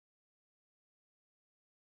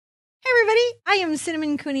everybody, I am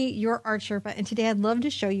Cinnamon Cooney, your Art Sherpa, and today I'd love to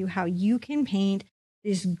show you how you can paint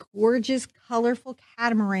this gorgeous, colorful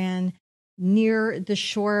catamaran near the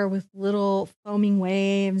shore with little foaming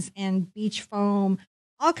waves and beach foam,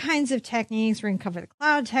 all kinds of techniques. We're going to cover the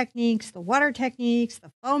cloud techniques, the water techniques,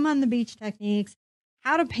 the foam on the beach techniques,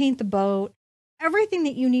 how to paint the boat, everything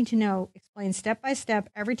that you need to know, explained step by step,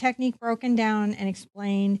 every technique broken down and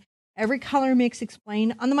explained, every color mix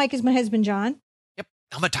explained. On the mic is my husband, John.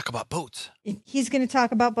 I'm going to talk about boats. He's going to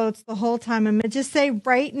talk about boats the whole time. I'm going to just say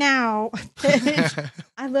right now that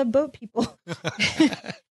I love boat people.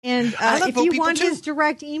 And if you want his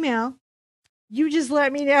direct email, you just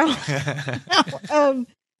let me know.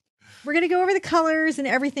 We're going to go over the colors and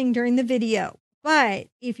everything during the video. But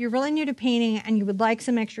if you're really new to painting and you would like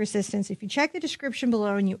some extra assistance, if you check the description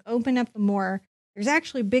below and you open up the more, there's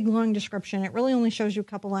actually a big, long description. It really only shows you a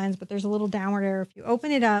couple lines, but there's a little downward arrow. If you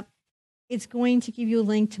open it up, it's going to give you a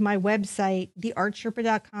link to my website,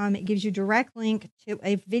 theartsherpa.com. It gives you a direct link to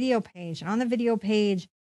a video page. And on the video page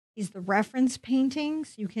is the reference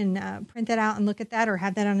paintings. You can print that out and look at that or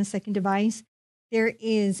have that on a second device. There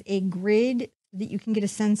is a grid so that you can get a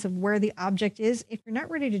sense of where the object is. If you're not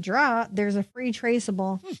ready to draw, there's a free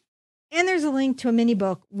traceable. And there's a link to a mini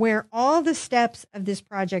book where all the steps of this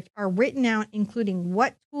project are written out, including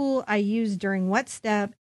what tool I used during what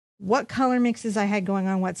step, what color mixes I had going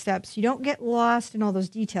on what steps. You don't get lost in all those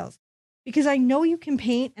details because I know you can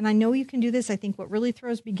paint and I know you can do this. I think what really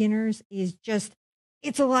throws beginners is just,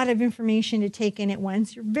 it's a lot of information to take in at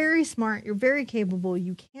once. You're very smart. You're very capable.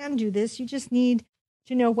 You can do this. You just need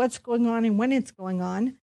to know what's going on and when it's going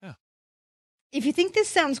on. Yeah. If you think this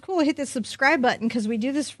sounds cool, hit the subscribe button because we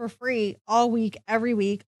do this for free all week, every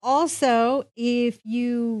week. Also, if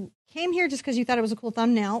you came here just because you thought it was a cool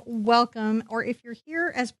thumbnail, welcome. Or if you're here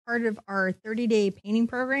as part of our 30-day painting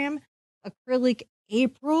program, Acrylic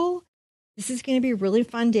April, this is going to be a really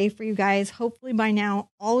fun day for you guys. Hopefully by now,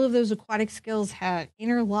 all of those aquatic skills have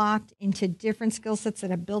interlocked into different skill sets that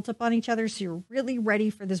have built up on each other. So you're really ready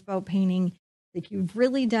for this boat painting. Like you've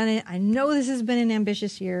really done it. I know this has been an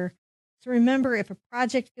ambitious year. So remember, if a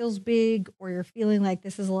project feels big or you're feeling like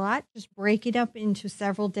this is a lot, just break it up into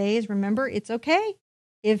several days. Remember, it's okay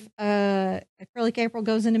if Acrylic April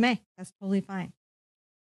goes into May. That's totally fine.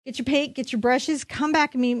 Get your paint, get your brushes, come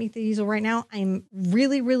back and meet me at the easel right now. I'm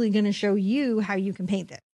really, really going to show you how you can paint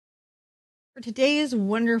this. For today's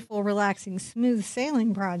wonderful, relaxing, smooth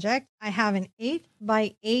sailing project, I have an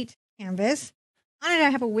 8x8 canvas. On it,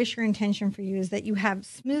 I have a wish or intention for you is that you have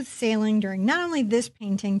smooth sailing during not only this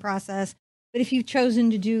painting process, but if you've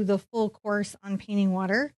chosen to do the full course on painting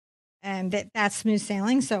water, and that's smooth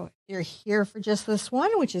sailing. So if you're here for just this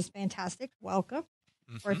one, which is fantastic, welcome.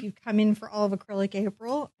 Or if you've come in for all of Acrylic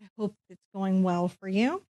April, I hope it's going well for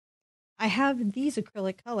you. I have these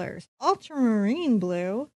acrylic colors: ultramarine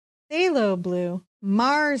blue, phthalo blue,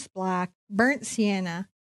 Mars black, burnt sienna,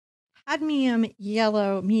 cadmium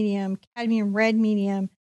yellow medium, cadmium red medium,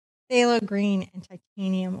 phthalo green, and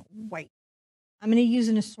titanium white. I'm going to use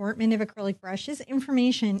an assortment of acrylic brushes.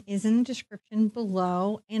 Information is in the description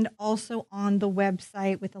below and also on the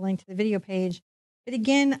website with a link to the video page. But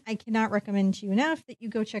again, I cannot recommend to you enough that you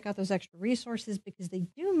go check out those extra resources because they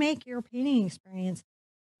do make your painting experience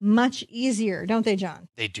much easier, don't they, John?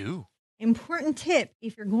 They do. Important tip,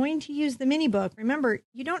 if you're going to use the mini book, remember,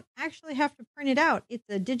 you don't actually have to print it out. It's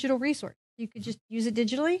a digital resource. You could just use it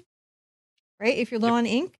digitally, right? If you're low on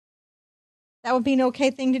ink. That would be an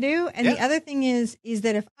okay thing to do. And the other thing is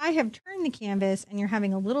that if I have turned the canvas and you're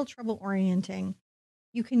having a little trouble orienting,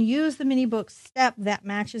 you can use the mini book step that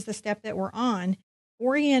matches the step that we're on,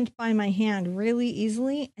 orient by my hand really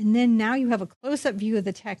easily. And then now you have a close-up view of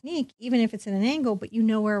the technique, even if it's at an angle, but you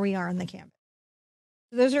know where we are on the canvas.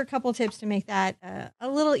 So those are a couple tips to make that a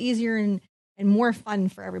little easier and more fun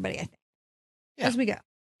for everybody, I think, as we go.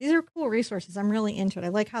 These are cool resources. I'm really into it. I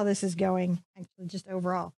like how this is going, actually, just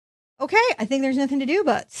overall. Okay, I think there's nothing to do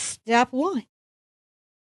but step one.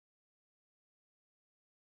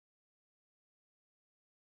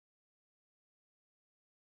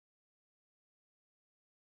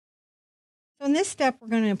 So in this step, we're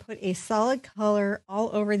going to put a solid color all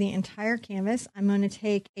over the entire canvas. I'm going to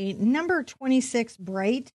take a number 26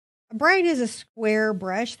 Bright. A Bright is a square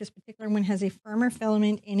brush. This particular one has a firmer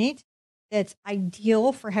filament in it that's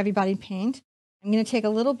ideal for heavy-bodied paint. I'm going to take a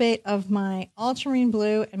little bit of my ultramarine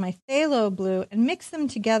blue and my phthalo blue and mix them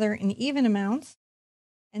together in even amounts.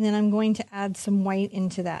 And then I'm going to add some white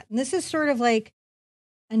into that. And this is sort of like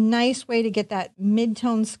a nice way to get that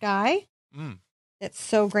mid-tone sky. That's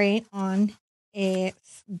so great on a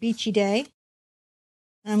beachy day.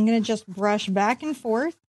 And I'm going to just brush back and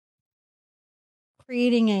forth,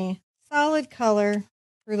 creating a solid color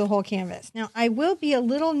through the whole canvas. Now, I will be a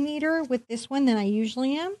little neater with this one than I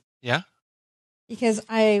usually am. Yeah. Because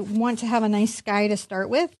I want to have a nice sky to start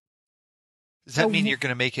with. Does that mean you're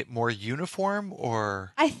going to make it more uniform,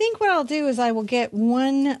 or? I think what I'll do is I will get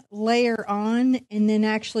one layer on and then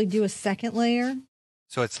actually do a second layer.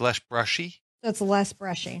 So it's less brushy? So it's less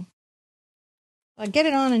brushy. I'll get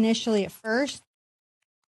it on initially at first,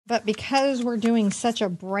 but because we're doing such a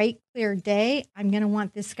bright, clear day, I'm going to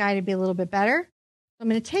want this sky to be a little bit better. So I'm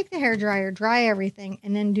going to take the hairdryer, dry everything,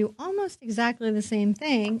 and then do almost exactly the same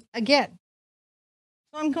thing again.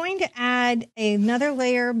 So I'm going to add another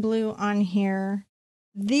layer of blue on here.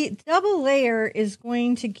 The double layer is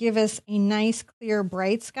going to give us a nice, clear,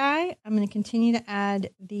 bright sky. I'm going to continue to add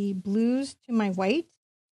the blues to my white.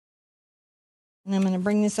 And I'm going to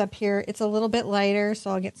bring this up here. It's a little bit lighter, so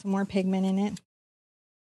I'll get some more pigment in it.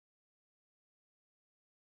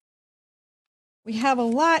 We have a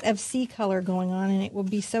lot of sea color going on, and it will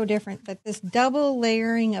be so different that this double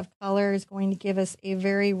layering of color is going to give us a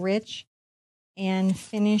very rich and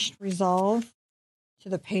finished resolve to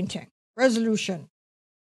the painting. Resolution.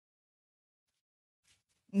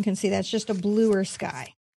 You can see that's just a bluer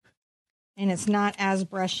sky. And it's not as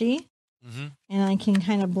brushy. Mm-hmm. And I can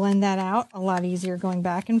kind of blend that out a lot easier going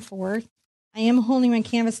back and forth. I am holding my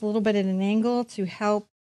canvas a little bit at an angle to help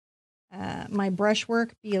my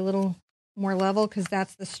brushwork be a little more level, because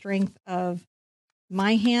that's the strength of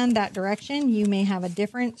my hand, that direction. You may have a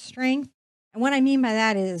different strength. And what I mean by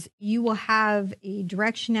that is you will have a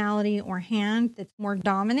directionality or hand that's more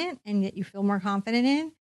dominant and that you feel more confident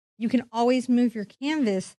in. You can always move your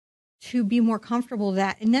canvas to be more comfortable with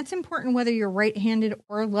that. And that's important whether you're right-handed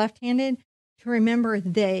or left-handed, to remember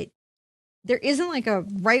that there isn't like a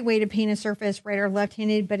right way to paint a surface, right or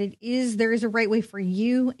left-handed, but there is a right way for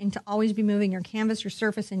you, and to always be moving your canvas, your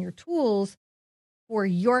surface, and your tools for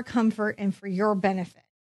your comfort and for your benefit.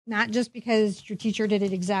 Not just because your teacher did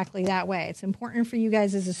it exactly that way. It's important for you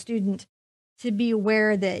guys as a student to be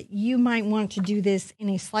aware that you might want to do this in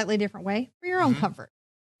a slightly different way for your own comfort.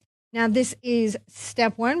 Now, this is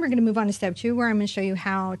step one. We're going to move on to step two, where I'm going to show you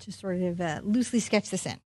how to sort of loosely sketch this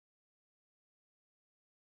in.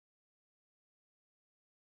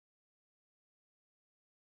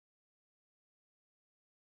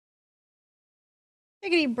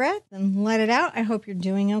 Take a deep breath and let it out. I hope you're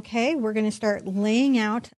doing okay. We're going to start laying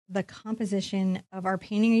out the composition of our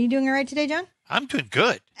painting. Are you doing all right today, John? I'm doing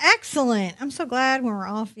good. Excellent. I'm so glad when we're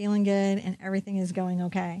all feeling good and everything is going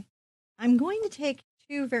okay. I'm going to take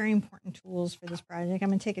two very important tools for this project. I'm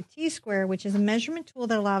going to take a T-square, which is a measurement tool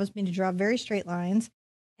that allows me to draw very straight lines,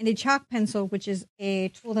 and a chalk pencil, which is a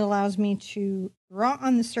tool that allows me to draw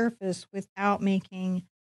on the surface without making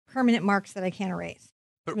permanent marks that I can't erase.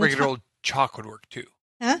 But regular old chalk would work too.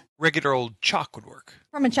 Huh? Regular old chalk would work.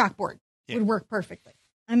 From a chalkboard would work perfectly.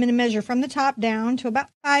 I'm going to measure from the top down to about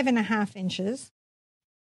 5.5 inches.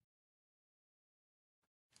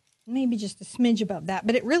 Maybe just a smidge above that,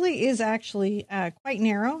 but it really is actually quite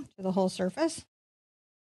narrow to the whole surface.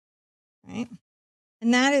 Right?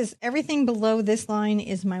 And that is everything below this line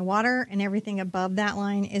is my water, and everything above that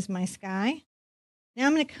line is my sky. Now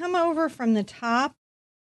I'm going to come over from the top.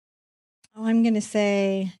 I'm going to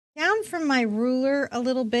say down from my ruler a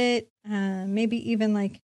little bit, maybe even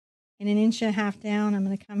like in 1.5 inches down. I'm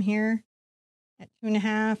going to come here at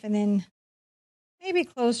 2.5, and then maybe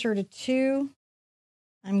closer to 2.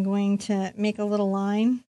 I'm going to make a little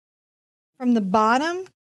line. From the bottom,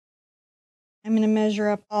 I'm going to measure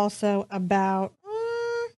up also about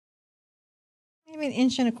maybe 1.25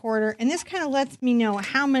 inches. And this kind of lets me know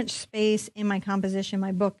how much space in my composition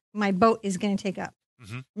my boat is going to take up.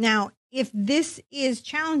 Mm-hmm. Now, if this is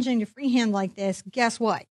challenging to freehand like this, guess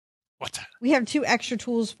what? What's that? We have 2 extra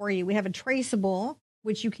tools for you. We have a traceable,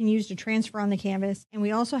 which you can use to transfer on the canvas. And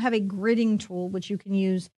we also have a gridding tool, which you can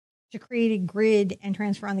use to create a grid and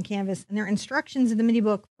transfer on the canvas. And there are instructions in the MIDI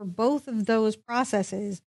book for both of those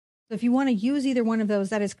processes. So if you want to use either one of those,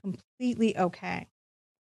 that is completely okay.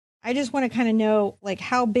 I just want to kind of know like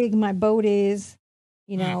how big my boat is,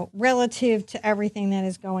 relative to everything that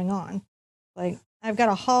is going on. Like I've got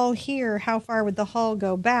a hull here. How far would the hull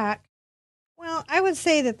go back? Well, I would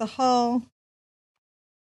say that the hull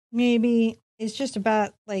maybe is just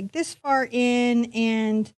about like this far in,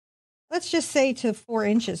 and let's just say to 4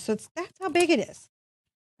 inches. So that's how big it is,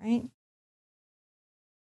 right?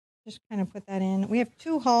 Just kind of put that in. We have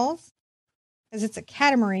 2 hulls because it's a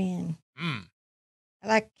catamaran. I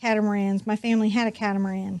like catamarans. My family had a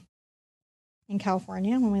catamaran in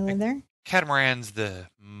California when we lived there. Catamaran's the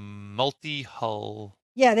multi-hull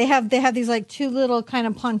Yeah, they have these like two little kind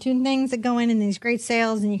of pontoon things that go in these great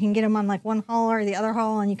sails, and you can get them on like one hull or the other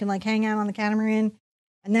hull, and you can like hang out on the catamaran.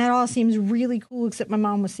 And that all seems really cool, except my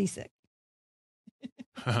mom was seasick.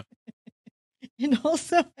 And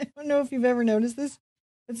also, I don't know if you've ever noticed this,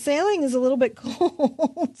 but sailing is a little bit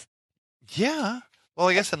cold. Yeah. Well,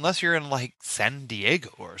 I guess unless you're in like San Diego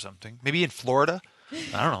or something, maybe in Florida.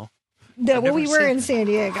 I don't know. No, well, we were in San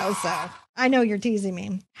Diego, so I know you're teasing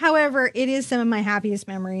me. However, it is some of my happiest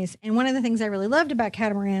memories. And one of the things I really loved about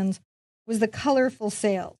catamarans was the colorful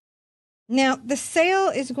sails. Now, the sail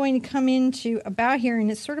is going to come into about here,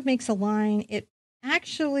 and it sort of makes a line. It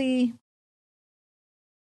actually,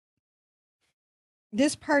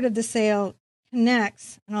 this part of the sail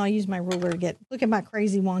connects, and I'll use my ruler to look at my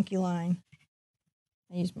crazy wonky line.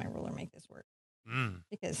 I use my ruler to make this work.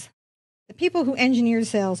 Because the people who engineer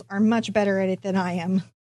sails are much better at it than I am.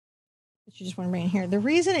 But you just want to bring it here. The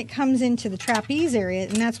reason it comes into the trapeze area,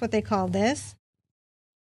 and that's what they call this,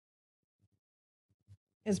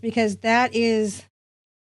 is because that is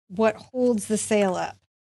what holds the sail up.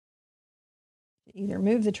 Either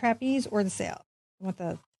move the trapeze or the sail. I want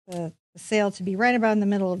the sail to be right about in the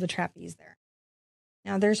middle of the trapeze there.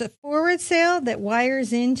 Now there's a forward sail that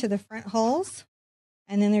wires into the front hulls.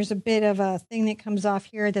 And then there's a bit of a thing that comes off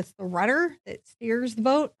here that's the rudder that steers the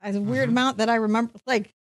boat. As a weird amount that I remember.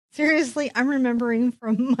 Like, seriously, I'm remembering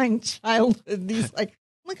from my childhood these I'm like,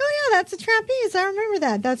 oh yeah, that's a trapeze. I remember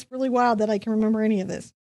that. That's really wild that I can remember any of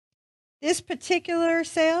this. This particular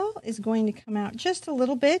sail is going to come out just a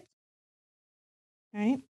little bit.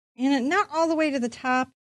 Right? And not all the way to the top.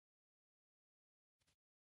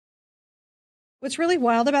 What's really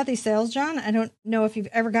wild about these sails, John, I don't know if you've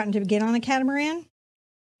ever gotten to get on a catamaran,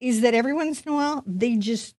 is that every once in a while, they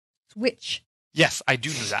just switch. Yes, I do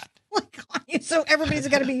know that. So everybody's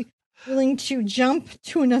got to be willing to jump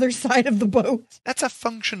to another side of the boat. That's a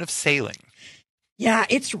function of sailing. Yeah,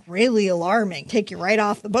 it's really alarming. Take you right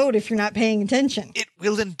off the boat if you're not paying attention. It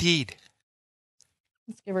will indeed.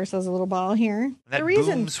 Let's give ourselves a little ball here. When that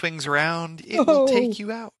boom swings around, it will take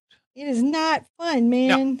you out. It is not fun,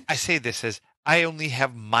 man. Now, I say this as I only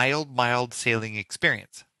have mild sailing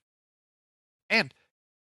experience. And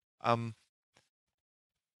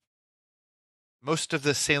most of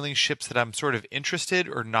the sailing ships that I'm sort of interested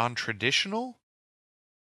are non-traditional.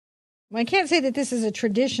 Well, I can't say that this is a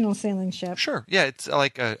traditional sailing ship. Sure. Yeah, it's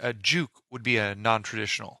like a juke would be a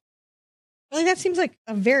non-traditional. Well, that seems like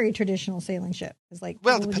a very traditional sailing ship. It's like,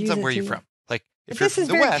 well, it depends on where you're from. Like, if you're from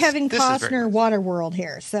the West, Kevin Costner Waterworld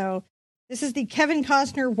here. So this is the Kevin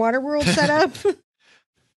Costner Waterworld setup.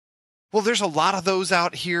 Well, there's a lot of those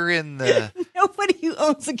out here in the... Nobody who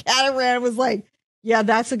owns a catamaran was like, yeah,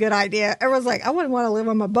 that's a good idea. Everyone's like, I wouldn't want to live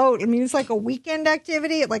on my boat. I mean, it's like a weekend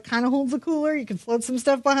activity. It like kind of holds a cooler. You can float some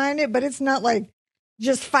stuff behind it, but it's not like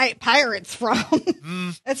just fight pirates from.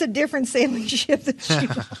 That's a different sailing ship that you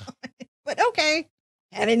want. But okay,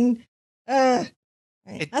 Kevin. Not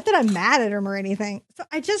that I'm mad at him or anything. So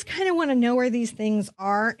I just kind of want to know where these things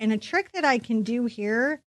are. And a trick that I can do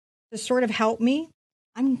here to sort of help me,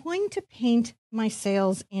 I'm going to paint my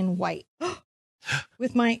sails in white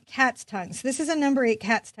with my cat's tongue. So this is a number 8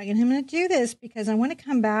 cat's tongue. And I'm going to do this because I want to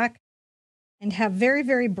come back and have very,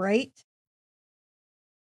 very bright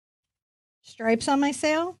stripes on my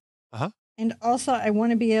sail. And also I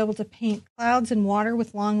want to be able to paint clouds and water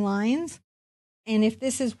with long lines. And if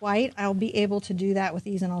this is white, I'll be able to do that with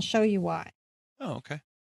these, and I'll show you why. Oh, okay.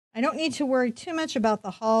 I don't need to worry too much about the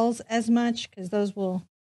hulls as much because those will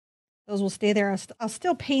stay there. I'll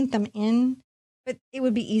still paint them in, but it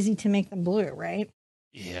would be easy to make them blue, right?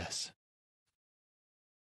 Yes.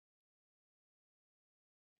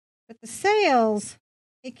 But the sails,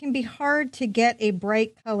 it can be hard to get a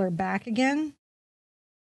bright color back again.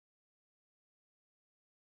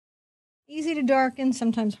 Easy to darken,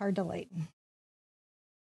 sometimes hard to lighten.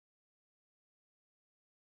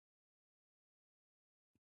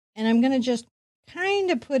 And I'm going to just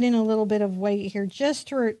kind of put in a little bit of white here just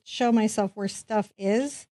to show myself where stuff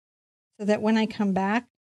is so that when I come back,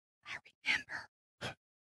 I remember.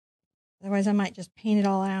 Otherwise, I might just paint it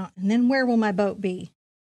all out. And then where will my boat be?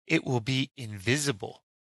 It will be invisible.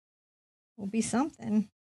 It will be something.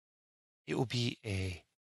 It will be a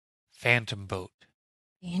phantom boat.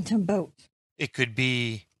 Phantom boat. It could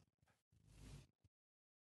be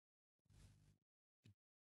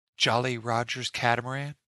Jolly Roger's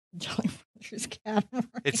catamaran. Jolly Roger's catamaran.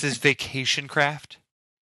 It's his vacation craft.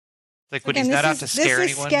 Like when he's not out to scare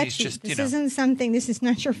anyone, he's just, This isn't something, this is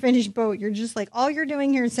not your finished boat. You're just like, all you're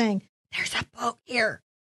doing here is saying, there's a boat here.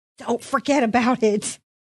 Don't forget about it.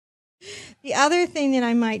 The other thing that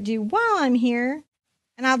I might do while I'm here,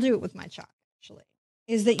 and I'll do it with my chalk, actually.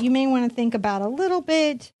 is that you may want to think about a little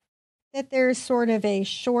bit that there's sort of a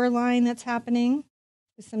shoreline that's happening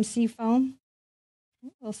with some sea foam, a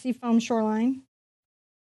little sea foam shoreline.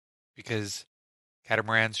 Because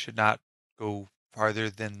catamarans should not go farther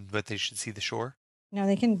than what they should see the shore. No,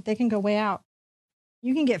 they can go way out.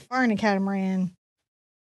 You can get far in a catamaran.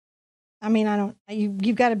 I mean,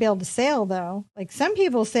 you've got to be able to sail though. Like some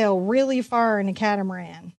people sail really far in a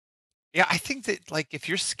catamaran. Yeah, I think that like if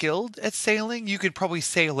you're skilled at sailing, you could probably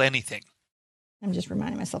sail anything. I'm just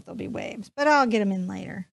reminding myself there'll be waves, but I'll get them in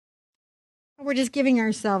later. We're just giving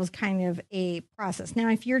ourselves kind of a process. Now,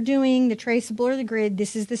 if you're doing the traceable or the grid,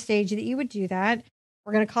 this is the stage that you would do that.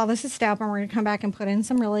 We're going to call this a step, and we're going to come back and put in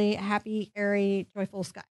some really happy, airy, joyful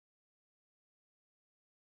sky.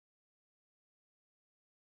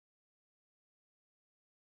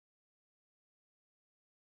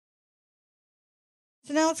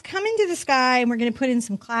 So now let's come into the sky, and we're going to put in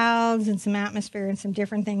some clouds and some atmosphere and some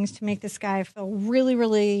different things to make the sky feel really,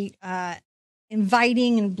 really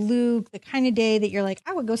inviting and blue, the kind of day that you're like,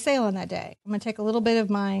 I would go sail on that day. I'm going to take a little bit of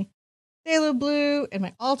my phthalo blue and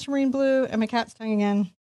my ultramarine blue and my cat's tongue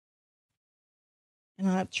again. And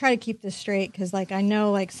I'll try to keep this straight because, like, I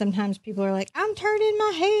know, like, sometimes people are like, I'm turning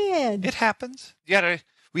my head. It happens.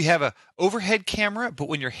 We have a overhead camera, but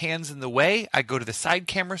when your hand's in the way, I go to the side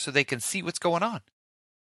camera so they can see what's going on.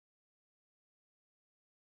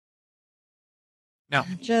 Now,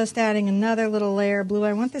 just adding another little layer of blue.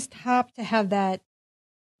 I want this top to have that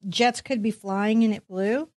jets could be flying in it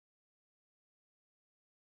blue.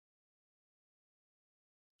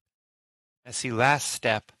 I see last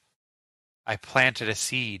step, I planted a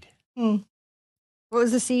seed. What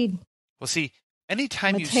was the seed? Well, see,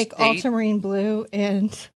 anytime you take ultramarine blue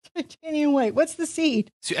and titanium white. What's the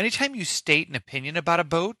seed? So anytime you state an opinion about a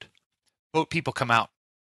boat people come out.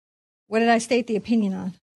 What did I state the opinion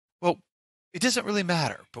on? Well, it doesn't really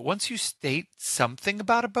matter. But once you state something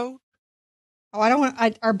about a boat. Oh, I don't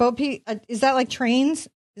want, our boat, is that like trains?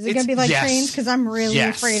 Is it going to be like trains? Because I'm really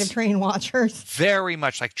afraid of train watchers. Very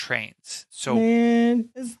much like trains. So, man,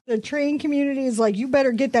 the train community is like, you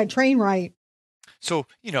better get that train right. So,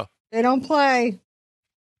 they don't play.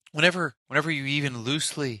 Whenever you even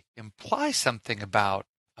loosely imply something about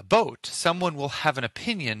a boat, someone will have an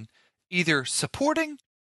opinion either supporting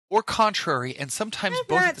or contrary, and sometimes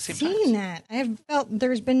both at the same time. I've not seen that. I have felt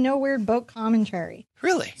there's been no weird boat commentary.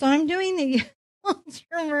 Really? So I'm doing the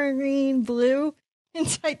ultramarine blue and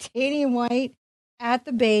titanium white at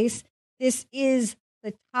the base. This is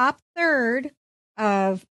the top third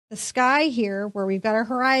of the sky here where we've got our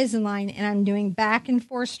horizon line, and I'm doing back and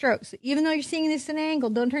forth strokes. So even though you're seeing this at an angle,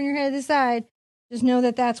 don't turn your head to the side. Just know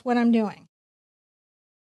that that's what I'm doing.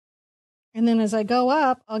 And then as I go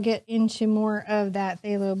up, I'll get into more of that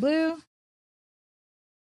phthalo blue.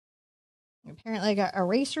 Apparently I got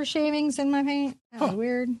eraser shavings in my paint. That was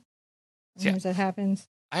weird. Sometimes that happens.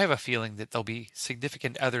 I have a feeling that there'll be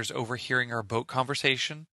significant others overhearing our boat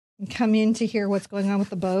conversation. And come in to hear what's going on with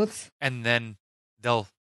the boats. And then they'll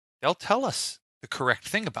tell us the correct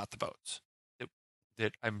thing about the boats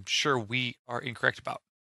that I'm sure we are incorrect about.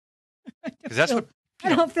 Because that's what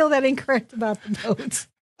I don't feel that incorrect about the boats.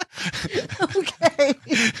 Okay.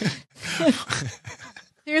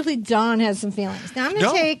 Clearly, Dawn has some feelings. Now, I'm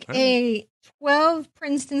going to take a 12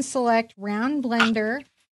 Princeton Select round blender.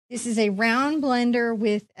 This is a round blender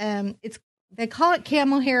with, they call it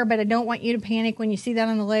camel hair, but I don't want you to panic when you see that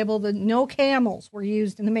on the label. No camels were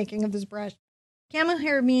used in the making of this brush. Camel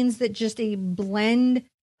hair means that just a blend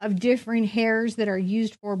of different hairs that are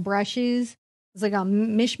used for brushes. It's like a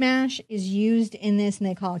mishmash is used in this, and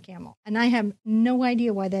they call it camel. And I have no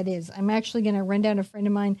idea why that is. I'm actually going to run down a friend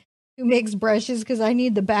of mine who makes brushes because I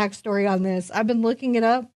need the backstory on this. I've been looking it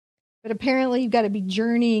up, but apparently you've got to be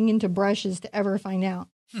journeying into brushes to ever find out.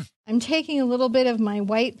 I'm taking a little bit of my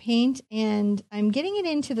white paint, and I'm getting it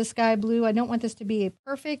into the sky blue. I don't want this to be a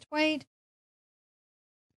perfect white.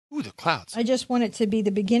 Ooh, the clouds. I just want it to be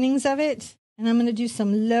the beginnings of it, and I'm going to do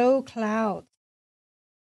some low clouds.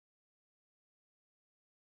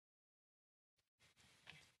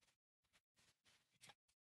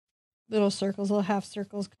 Little circles, little half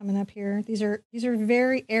circles coming up here. These are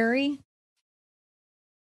very airy.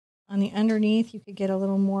 On the underneath, you could get a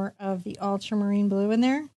little more of the ultramarine blue in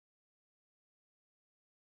there.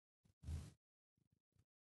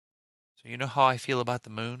 So you know how I feel about the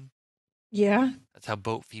moon? Yeah. That's how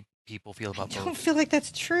people feel about boats. I don't feel like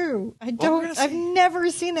that's true. I've never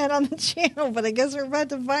seen that on the channel, but I guess we're about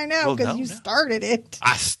to find out because you started it.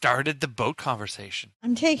 I started the boat conversation.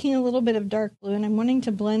 I'm taking a little bit of dark blue, and I'm wanting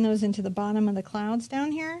to blend those into the bottom of the clouds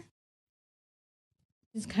down here.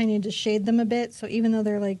 Just kind of to shade them a bit, so even though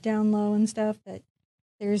they're like down low and stuff, that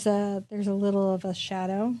there's a little of a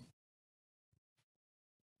shadow.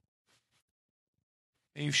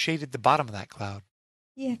 You shaded the bottom of that cloud.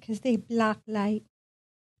 Yeah, because they block light.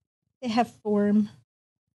 They have form.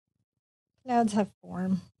 Clouds have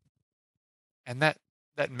form. And that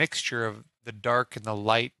mixture of the dark and the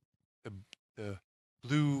light, the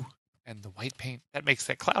blue and the white paint, that makes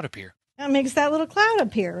that cloud appear. That makes that little cloud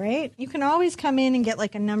appear, right? You can always come in and get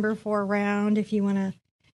like a number 4 round if you want to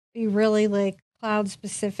be really like cloud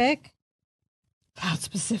specific. Cloud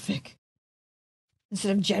specific.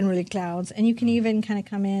 Instead of generally clouds. And you can even kind of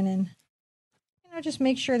come in and, just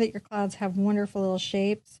make sure that your clouds have wonderful little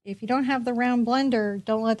shapes. If you don't have the round blender,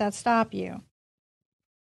 don't let that stop you.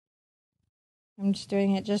 I'm just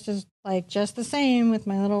doing it just the same with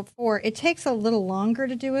my little 4. It takes a little longer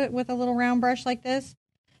to do it with a little round brush like this.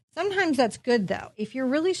 Sometimes that's good though. If you're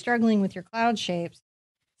really struggling with your cloud shapes,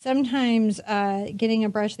 sometimes getting a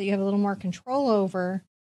brush that you have a little more control over,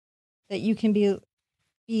 that you can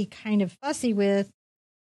be kind of fussy with,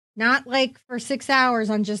 not like for 6 hours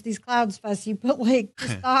on just these clouds fussy, but like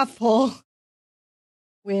just thoughtful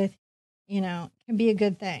with, can be a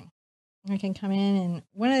good thing. I can come in, and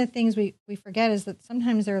one of the things we forget is that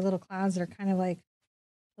sometimes there are little clouds that are kind of like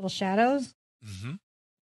little shadows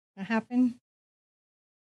that happen.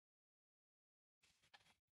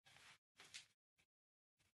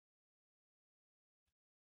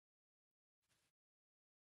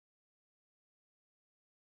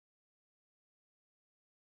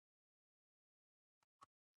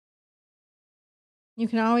 You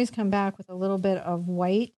can always come back with a little bit of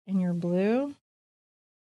white in your blue.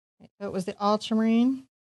 So it was the ultramarine.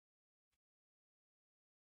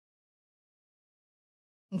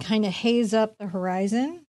 And kind of haze up the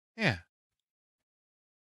horizon. Yeah.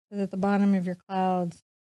 So that the bottom of your clouds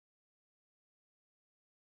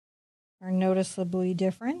are noticeably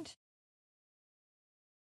different.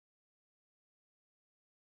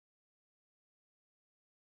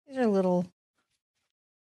 These are little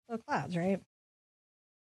clouds, right?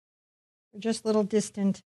 They're just little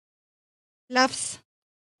distant fluffs.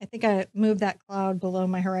 I think I moved that cloud below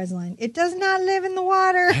my horizon line. It does not live in the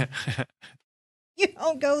water. You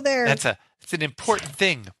don't go there. It's an important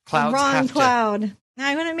thing. Clouds wrong have cloud. Now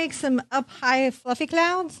I'm going to make some up high fluffy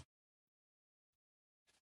clouds.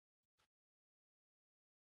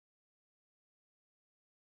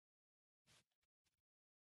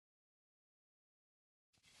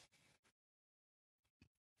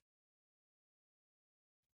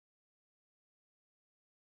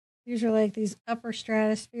 These are like these upper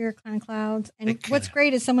stratosphere kind of clouds. And what's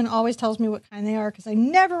great is someone always tells me what kind they are because I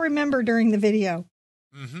never remember during the video.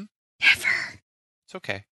 Mm-hmm. Never. It's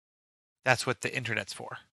okay. That's what the internet's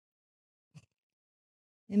for.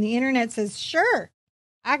 And the internet says, sure,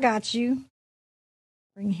 I got you.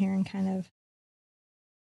 Bring here and kind of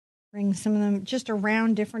bring some of them just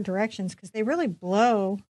around different directions because they really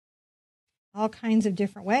blow all kinds of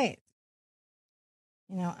different ways.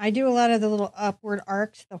 I do a lot of the little upward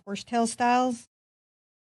arcs, the horsetail styles.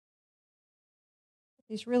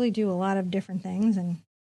 These really do a lot of different things. And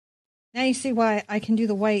now you see why I can do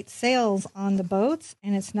the white sails on the boats,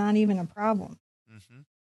 and it's not even a problem. Mm-hmm.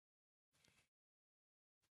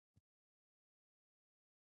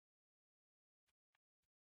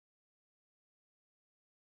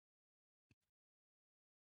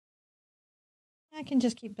 I can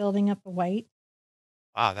just keep building up the white.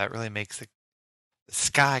 Wow, that really makes the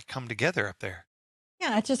sky come together up there.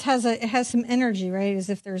 Yeah, it just has some energy, right? As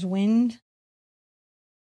if there's wind.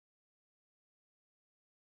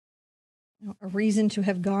 A reason to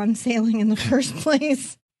have gone sailing in the first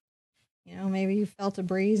place. Maybe you felt a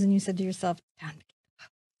breeze and you said to yourself, it's time to get the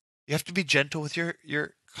boat. You have to be gentle with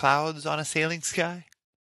your clouds on a sailing sky.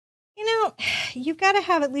 You've got to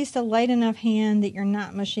have at least a light enough hand that you're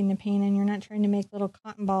not mushing the paint and you're not trying to make little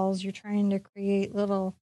cotton balls. You're trying to create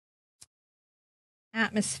little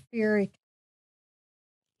atmospheric,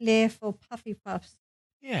 playful puffy puffs.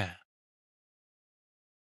 Yeah.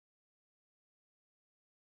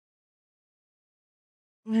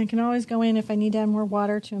 I can always go in if I need to add more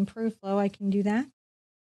water to improve flow. I can do that.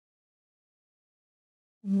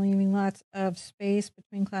 I'm leaving lots of space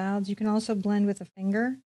between clouds. You can also blend with a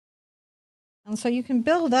finger. And so you can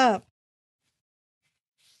build up.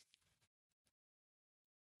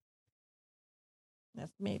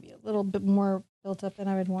 That's maybe a little bit more built up than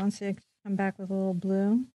I would want. So I can come back with a little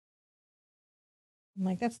blue. I'm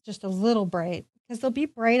like, that's just a little bright. Because they'll be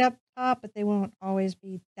bright up top, but they won't always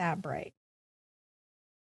be that bright.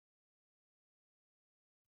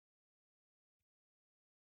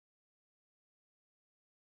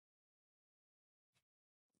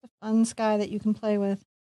 It's a fun sky that you can play with.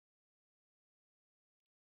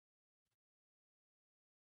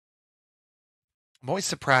 always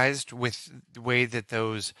surprised with the way that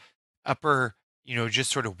those upper, just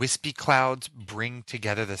sort of wispy clouds bring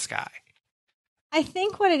together the sky. I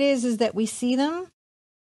think what it is that we see them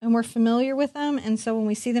and we're familiar with them. And so when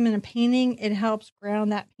we see them in a painting, it helps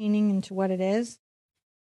ground that painting into what it is.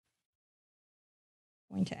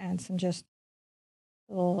 I'm going to add some just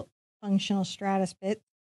little functional stratus bits.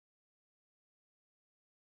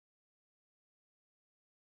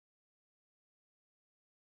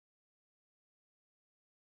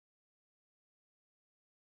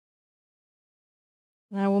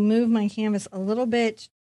 And I will move my canvas a little bit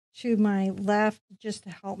to my left just to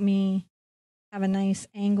help me have a nice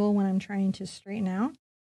angle when I'm trying to straighten out.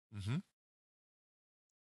 Mm-hmm.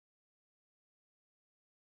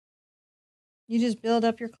 You just build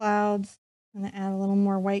up your clouds and add a little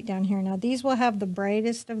more white down here. Now these will have the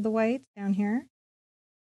brightest of the whites down here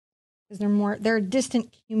because they're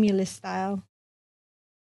distant cumulus style.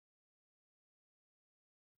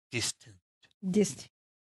 Distant.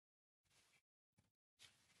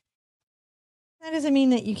 That doesn't mean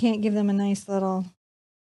that you can't give them a nice little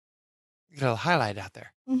highlight out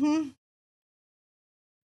there. Mm-hmm.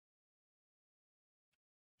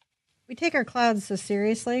 We take our clouds so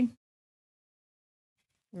seriously.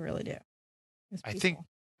 We really do. I think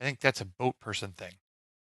that's a boat person thing.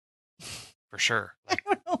 For sure. I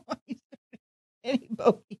don't know why you said any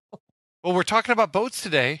boat people. Well, we're talking about boats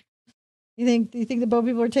today. Do you think the boat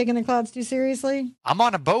people are taking their clouds too seriously? I'm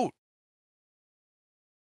on a boat.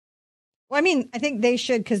 Well, I mean, I think they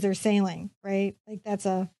should because they're sailing, right? Like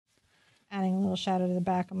adding a little shadow to the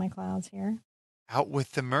back of my clouds here. Out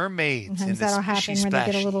with the mermaids. Sometimes that'll happen when they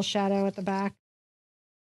get a little shadow at the back.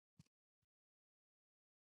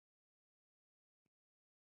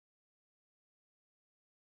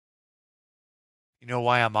 You know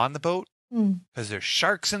why I'm on the boat? Because there's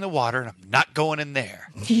sharks in the water and I'm not going in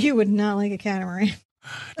there. You would not like a catamaran.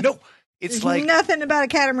 No, it's There's like nothing about a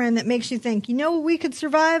catamaran that makes you think, we could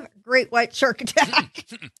survive a great white shark attack.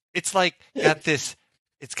 It's like it's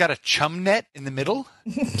got a chum net in the middle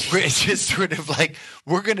where it's just sort of like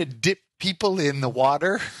we're going to dip people in the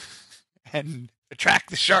water and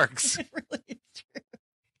attract the sharks. It really is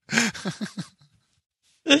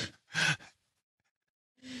true.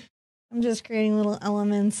 I'm just creating little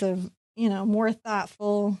elements of, more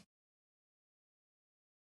thoughtful.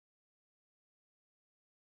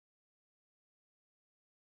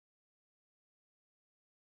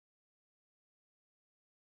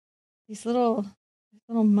 These little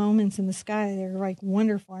moments in the sky, they're like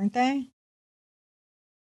wonderful, aren't they?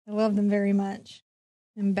 I love them very much.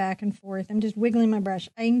 And back and forth. I'm just wiggling my brush.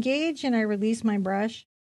 I engage and I release my brush.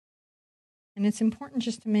 And it's important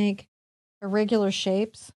just to make irregular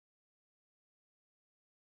shapes.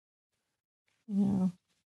 There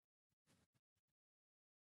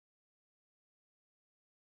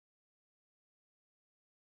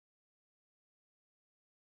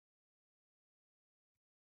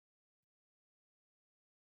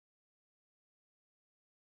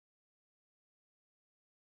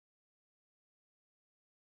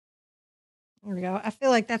we go. I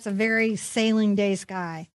feel like that's a very sailing day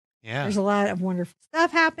sky. Yeah. There's a lot of wonderful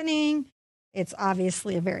stuff happening. It's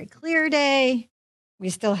obviously a very clear day. We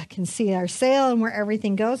still can see our sail and where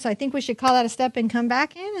everything goes. So I think we should call that a step and come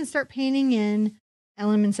back in and start painting in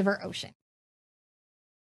elements of our ocean.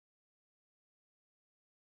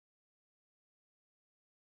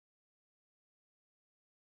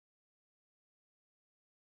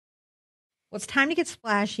 Well, it's time to get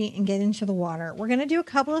splashy and get into the water. We're going to do a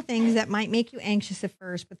couple of things that might make you anxious at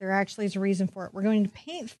first, but there actually is a reason for it. We're going to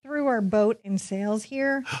paint through our boat and sails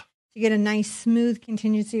here to get a nice smooth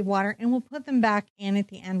continuity of water, and we'll put them back in at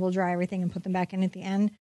the end. We'll dry everything and put them back in at the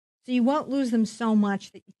end. So you won't lose them so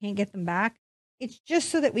much that you can't get them back. It's just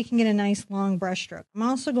so that we can get a nice long brush stroke. I'm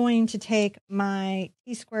also going to take my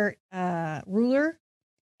T-square ruler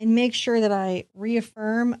and make sure that I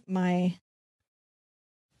reaffirm my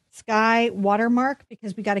sky watermark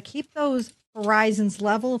because we got to keep those horizons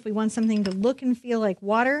level. If we want something to look and feel like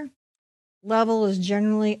water, level is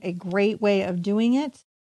generally a great way of doing it.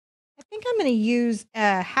 I think I'm going to use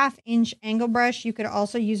a 1/2-inch angle brush. You could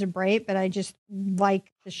also use a braid, but I just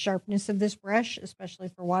like the sharpness of this brush, especially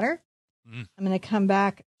for water. I'm going to come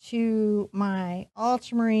back to my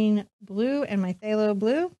ultramarine blue and my phthalo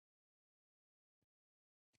blue.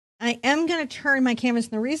 I am going to turn my canvas.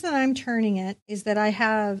 And the reason I'm turning it is that I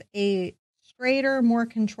have a straighter, more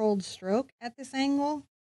controlled stroke at this angle.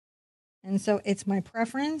 And so it's my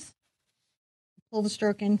preference. Pull the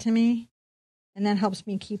stroke into me. And that helps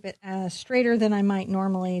me keep it straighter than I might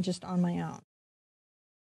normally just on my own.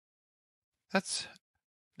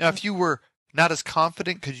 Now, if you were not as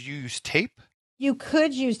confident, could you use tape? You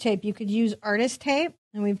could use tape. You could use artist tape.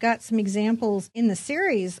 And we've got some examples in the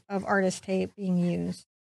series of artist tape being used.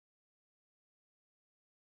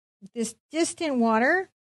 This distant water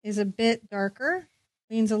is a bit darker.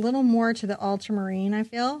 Leans a little more to the ultramarine, I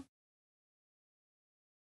feel.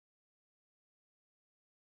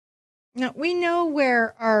 Now, we know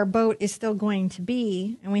where our boat is still going to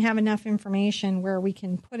be, and we have enough information where we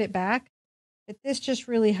can put it back. But this just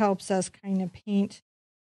really helps us kind of paint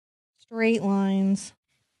straight lines.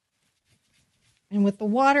 And with the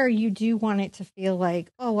water, you do want it to feel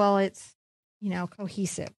like, oh, well, it's,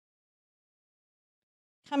 cohesive.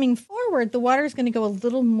 Coming forward, the water is going to go a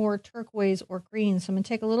little more turquoise or green. So I'm going to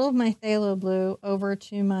take a little of my phthalo blue over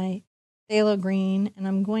to my phthalo green, and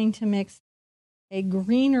I'm going to mix a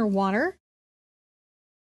greener water.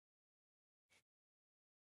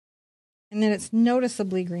 And then it's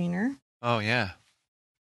noticeably greener. Oh, yeah.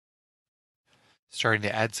 Starting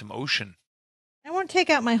to add some ocean. I won't take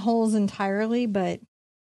out my holes entirely, but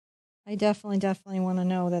I definitely want to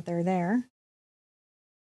know that they're there.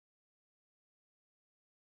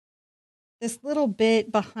 This little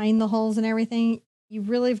bit behind the holes and everything, you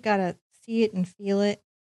really have got to see it and feel it.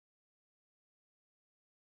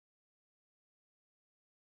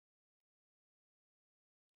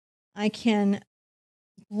 I can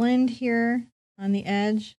blend here on the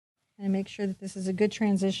edge and make sure that this is a good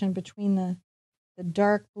transition between the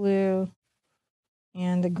dark blue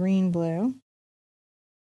and the green blue.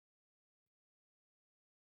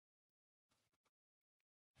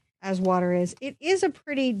 As water is. It is a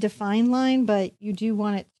pretty defined line, but you do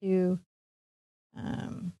want it to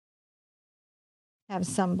have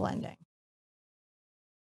some blending.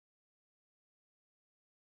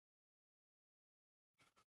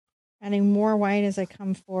 Adding more white as I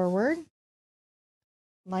come forward.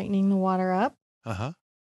 Lightening the water up. Uh-huh.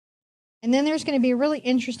 And then there's going to be a really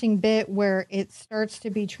interesting bit where it starts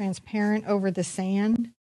to be transparent over the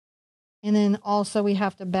sand. And then also we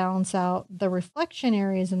have to balance out the reflection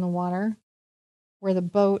areas in the water where the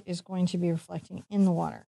boat is going to be reflecting in the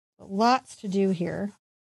water. So lots to do here.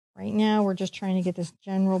 Right now we're just trying to get this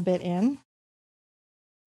general bit in.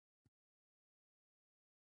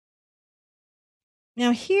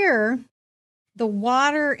 Now here, the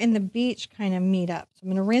water and the beach kind of meet up. So I'm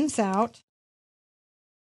going to rinse out.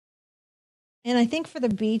 And I think for the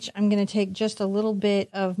beach, I'm going to take just a little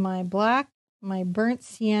bit of my black, my burnt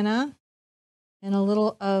sienna, and a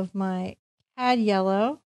little of my cad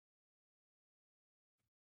yellow.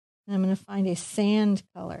 And I'm going to find a sand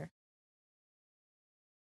color.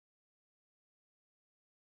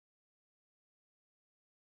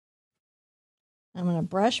 I'm going to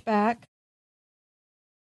brush back.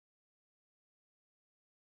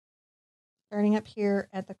 Starting up here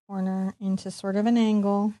at the corner into sort of an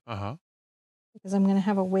angle. Uh-huh. Because I'm going to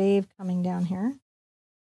have a wave coming down here.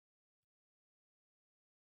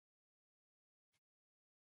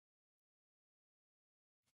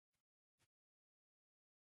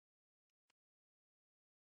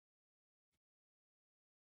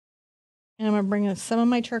 And I'm going to bring some of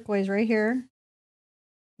my turquoise right here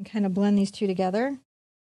and kind of blend these two together.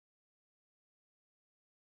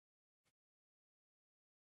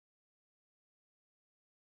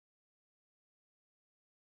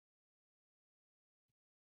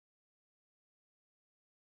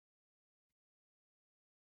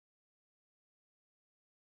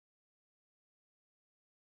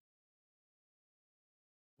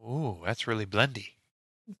 Ooh, that's really blendy.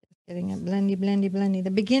 Getting it blendy. The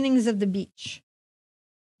beginnings of the beach.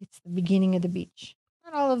 It's the beginning of the beach.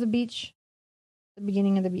 Not all of the beach. The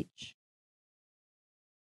beginning of the beach.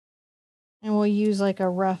 And we'll use like a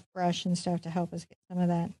rough brush and stuff to help us get some of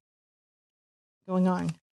that going on.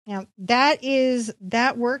 Now, that is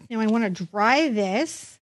that work. Now, I want to dry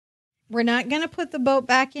this. We're not going to put the boat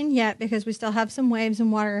back in yet because we still have some waves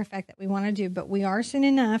and water effect that we want to do, but we are soon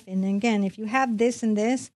enough. And again, if you have this and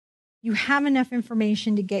this, you have enough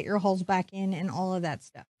information to get your holes back in and all of that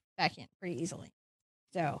stuff back in pretty easily.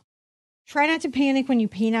 So try not to panic when you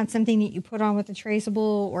paint out something that you put on with a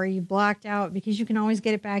traceable or you blocked out, because you can always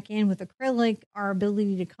get it back in. With acrylic, our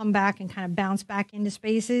ability to come back and kind of bounce back into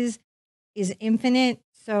spaces is infinite.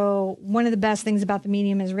 So one of the best things about the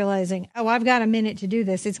medium is realizing, oh, I've got a minute to do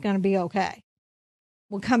this. It's going to be okay.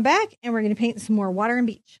 We'll come back and we're going to paint some more water and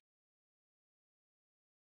beach.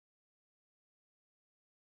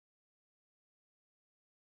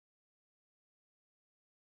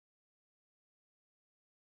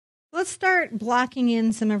 Let's start blocking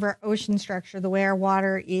in some of our ocean structure, the way our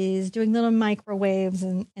water is, doing little microwaves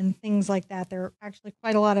and things like that. They're actually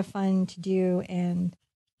quite a lot of fun to do. And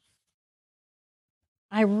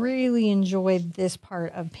I really enjoyed this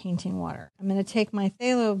part of painting water. I'm going to take my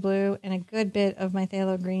phthalo blue and a good bit of my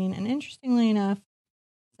phthalo green, and interestingly enough,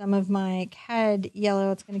 some of my cad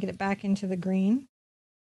yellow. It's going to get it back into the green.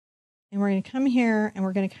 And we're going to come here and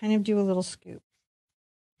we're going to kind of do a little scoop.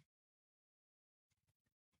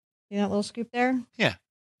 See that little scoop there? Yeah.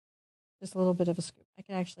 Just a little bit of a scoop. I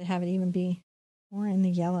could actually have it even be more in the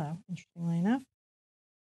yellow, interestingly enough.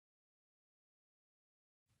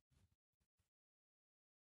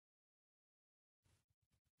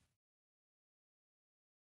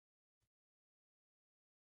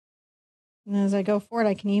 And as I go forward,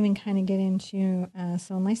 I can even kind of get into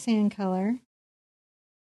some of my sand color.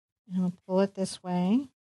 And I'll pull it this way.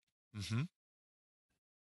 Mm-hmm.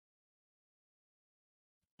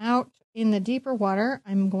 Out in the deeper water,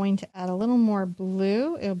 I'm going to add a little more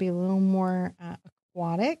blue. It'll be a little more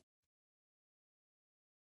aquatic.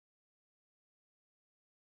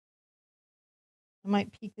 I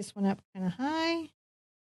might peak this one up kind of high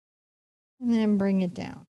and then bring it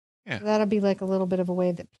down. Yeah. So that'll be like a little bit of a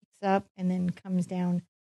wave that peaks up and then comes down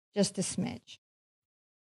just a smidge.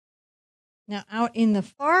 Now out in the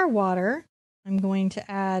far water, I'm going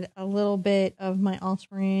to add a little bit of my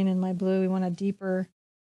ultramarine and my blue. We want a deeper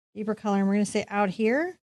color. And we're going to say out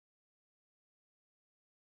here,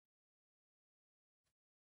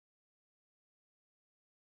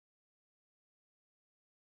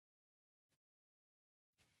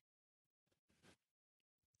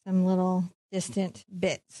 some little distant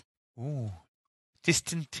bits. Ooh.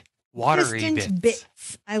 Distant watery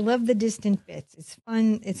bits. I love the distant bits. It's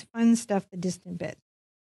fun. It's fun stuff, the distant bits.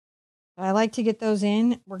 So I like to get those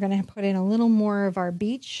in. We're going to put in a little more of our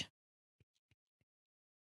beach.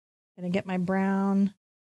 Going to get my brown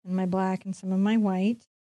and my black and some of my white.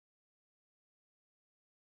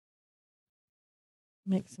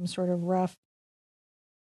 Make some sort of rough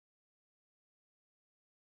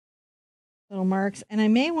little marks. And I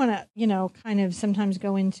may want to, kind of sometimes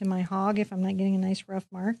go into my hog if I'm not getting a nice rough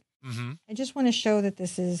mark. Mm-hmm. I just want to show that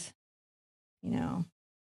this is,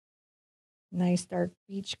 nice dark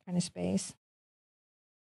beach kind of space.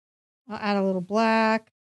 I'll add a little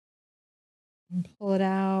black and pull it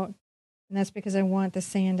out. And that's because I want the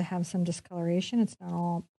sand to have some discoloration. It's not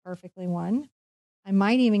all perfectly one. I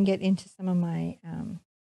might even get into some of my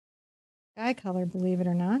sky color, believe it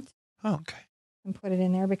or not. Oh, okay. And put it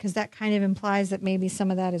in there because that kind of implies that maybe some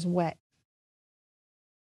of that is wet.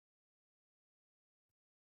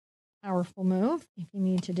 Powerful move if you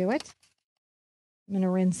need to do it. I'm going to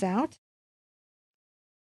rinse out.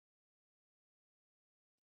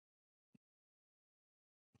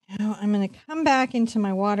 Now I'm going to come back into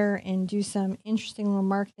my water and do some interesting little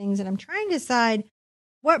mark things. And I'm trying to decide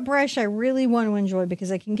what brush I really want to enjoy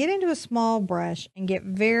because I can get into a small brush and get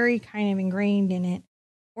very kind of ingrained in it,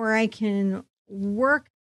 or I can work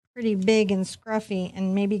pretty big and scruffy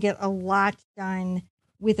and maybe get a lot done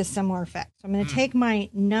with a similar effect. So I'm going to take my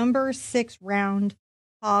number 6 round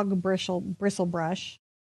hog bristle brush,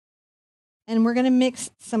 and we're going to mix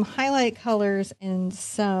some highlight colors and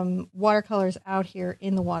some watercolors out here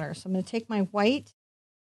in the water. So I'm going to take my white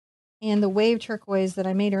and the wave turquoise that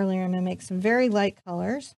I made earlier. I'm going to make some very light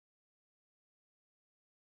colors.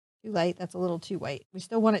 Too light, that's a little too white. We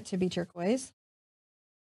still want it to be turquoise.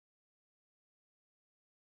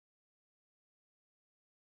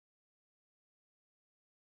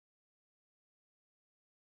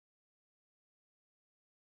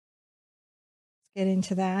 Let's get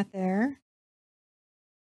into that there.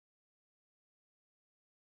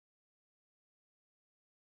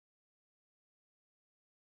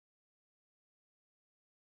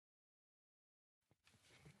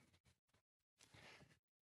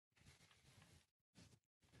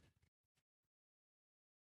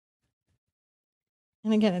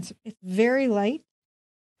 And again, it's very light.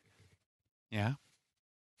 Yeah.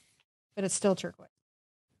 But it's still turquoise.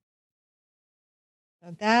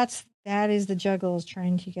 So that is the juggle, is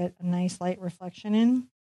trying to get a nice light reflection in.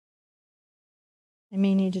 I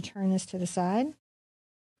may need to turn this to the side.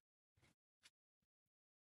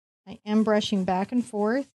 I am brushing back and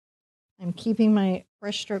forth. I'm keeping my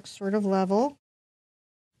brush strokes sort of level.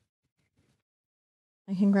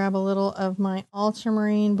 I can grab a little of my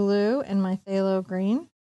ultramarine blue and my phthalo green.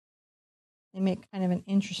 They make kind of an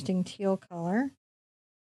interesting teal color.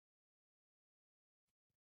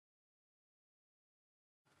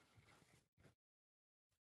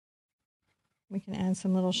 We can add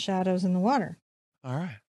some little shadows in the water. All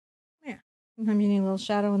right. Yeah. Sometimes you need a little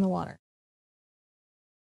shadow in the water.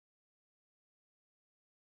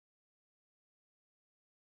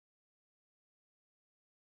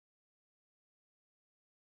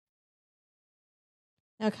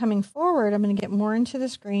 Now coming forward, I'm going to get more into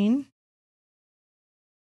this green.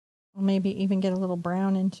 Or maybe even get a little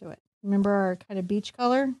brown into it. Remember our kind of beach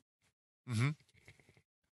color? Mm-hmm.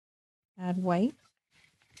 Add white.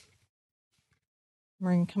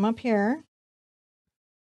 We're going to come up here.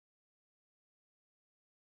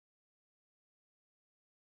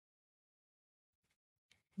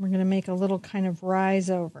 We're going to make a little kind of rise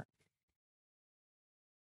over.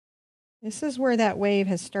 This is where that wave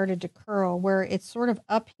has started to curl, where it's sort of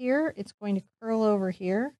up here. It's going to curl over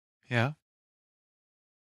here. Yeah.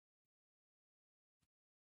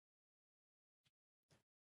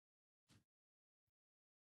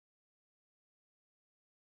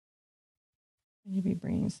 Maybe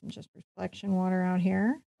bringing some just reflection water out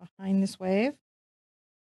here behind this wave.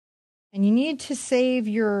 And you need to save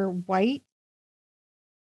your white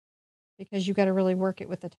because you've got to really work it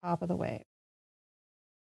with the top of the wave.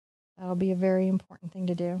 That'll be a very important thing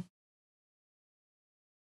to do.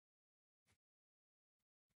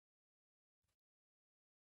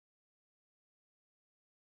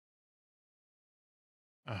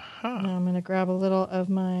 Uh-huh. Now I'm going to grab a little of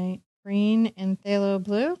my green and phthalo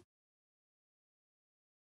blue.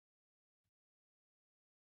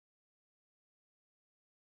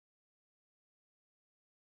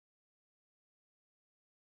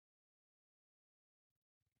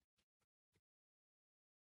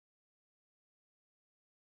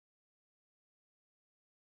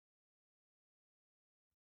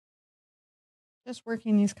 Just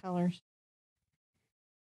working these colors.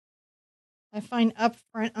 I find up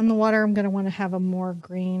front on the water, I'm going to want to have a more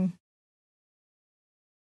green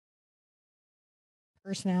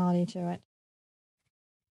personality to it.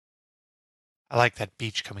 I like that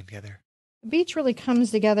beach coming together. The beach really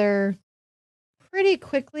comes together pretty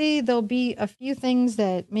quickly. There'll be a few things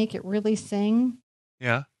that make it really sing.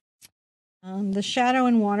 Yeah. The shadow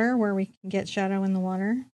in water, where we can get shadow in the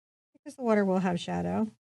water, because the water will have shadow.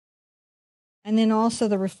 And then also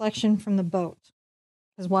the reflection from the boat,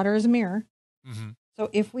 because water is a mirror. Mm-hmm. So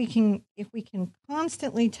if we can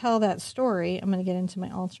constantly tell that story, I'm going to get into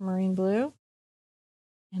my ultramarine blue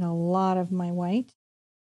and a lot of my white.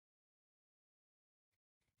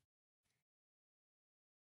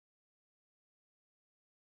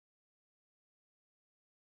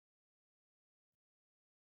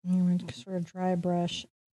 And we're going to sort of dry brush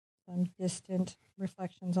some distant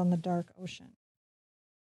reflections on the dark ocean.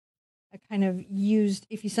 I kind of used,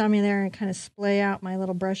 if you saw me there, I kind of splay out my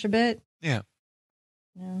little brush a bit. Yeah.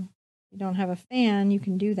 You know, if you don't have a fan, you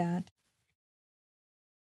can do that.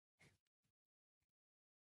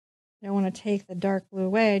 I don't want to take the dark blue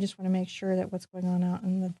away. I just want to make sure that what's going on out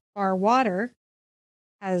in the far water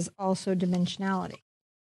has also dimensionality.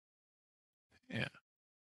 Yeah.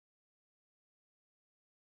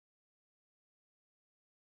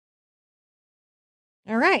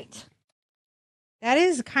 All right. That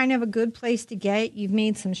is kind of a good place to get. You've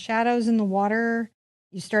made some shadows in the water.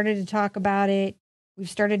 You started to talk about it. We've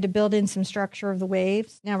started to build in some structure of the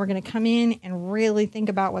waves. Now we're going to come in and really think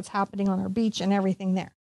about what's happening on our beach and everything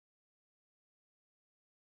there.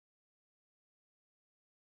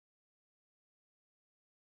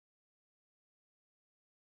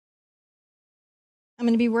 I'm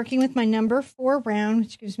going to be working with my number 4 brown,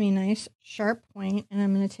 which gives me a nice sharp point. And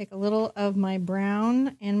I'm going to take a little of my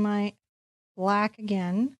brown and my black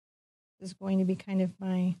again. This is going to be kind of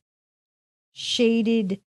my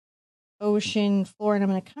shaded ocean floor. And I'm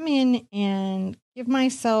going to come in and give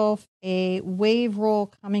myself a wave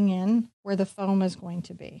roll coming in where the foam is going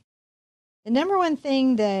to be. The number one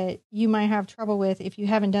thing that you might have trouble with if you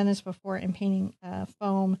haven't done this before in painting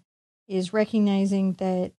foam is recognizing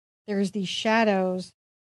that there's these shadows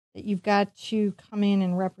that you've got to come in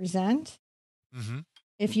and represent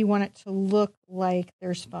if you want it to look like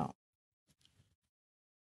there's foam.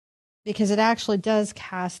 Because it actually does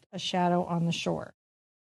cast a shadow on the shore,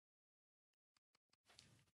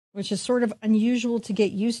 which is sort of unusual to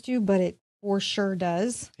get used to, but it for sure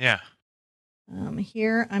does. Yeah.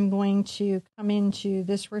 Here, I'm going to come into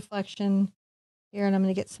this reflection here, and I'm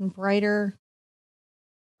going to get some bright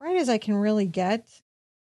as I can really get.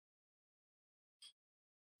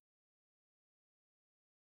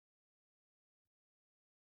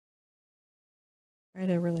 Try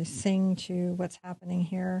to really sing to what's happening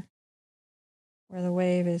here, where the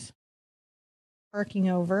wave is arcing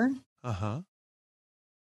over. Uh-huh.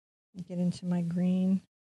 Get into my green.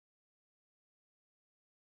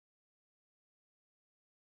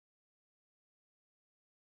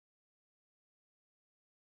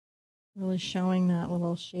 Really showing that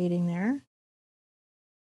little shading there.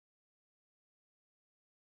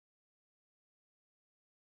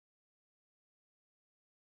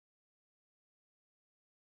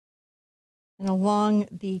 And along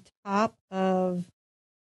the top of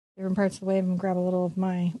different parts of the wave, I'm going to grab a little of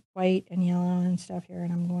my white and yellow and stuff here,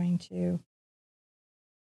 and I'm going to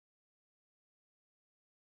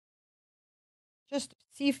just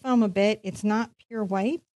sea foam a bit. It's not pure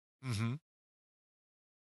white. Mm-hmm.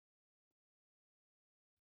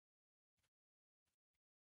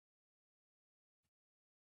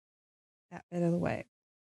 That bit of the wave.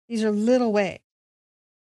 These are little waves.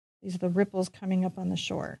 These are the ripples coming up on the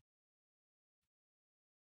shore.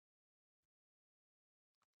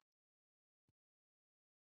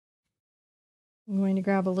 I'm going to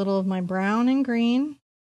grab a little of my brown and green.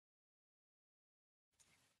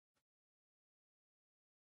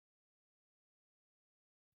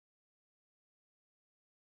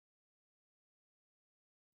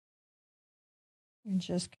 And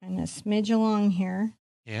just kind of smidge along here.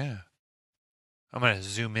 Yeah. I'm going to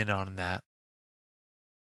zoom in on that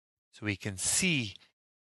so we can see.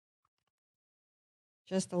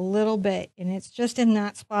 Just a little bit. And it's just in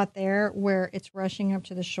that spot there where it's rushing up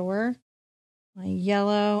to the shore. My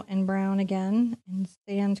yellow and brown again and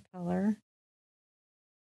sand color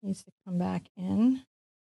needs to come back in.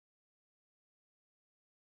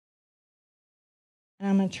 And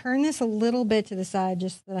I'm going to turn this a little bit to the side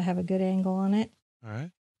just so that I have a good angle on it. All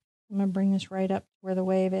right. I'm going to bring this right up to where the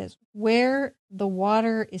wave is. Where the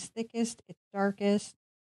water is thickest, it's darkest.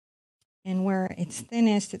 And where it's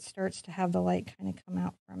thinnest, it starts to have the light kind of come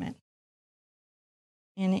out from it.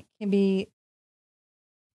 And it can be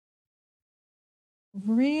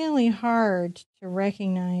really hard to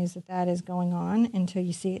recognize that that is going on until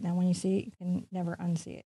you see it. Now, when you see it, you can never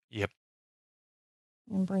unsee it. Yep.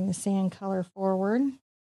 And bring the sand color forward.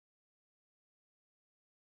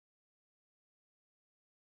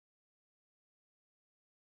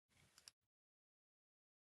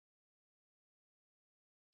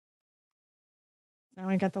 Now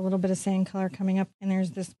I got the little bit of sand color coming up, and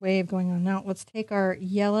there's this wave going on. Now let's take our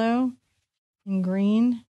yellow and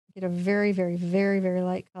green, get a very, very, very, very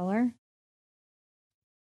light color.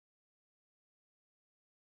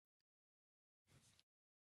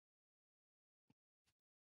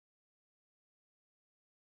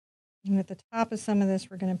 And at the top of some of this,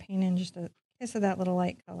 we're going to paint in just a kiss of that little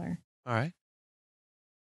light color. All right.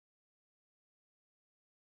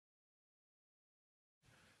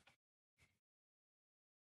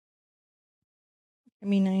 It'd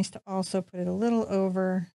be nice to also put it a little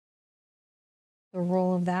over the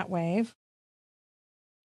roll of that wave.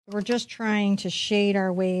 We're just trying to shade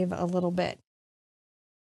our wave a little bit.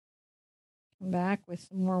 Come back with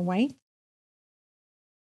some more white.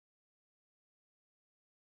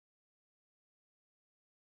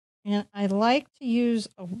 And I like to use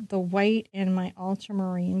the white in my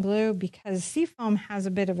ultramarine blue because seafoam has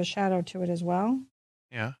a bit of a shadow to it as well.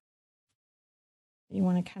 Yeah. You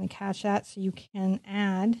want to kind of catch that so you can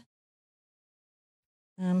add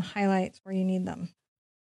highlights where you need them.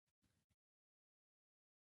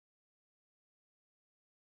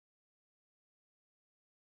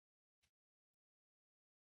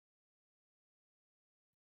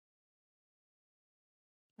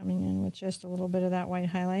 Coming in with just a little bit of that white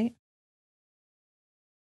highlight.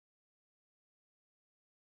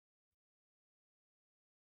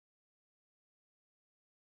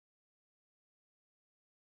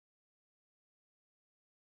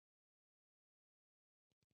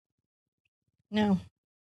 Now,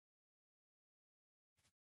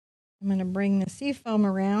 I'm going to bring the sea foam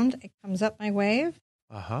around. It comes up my wave.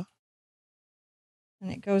 Uh-huh.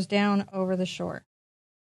 And it goes down over the shore.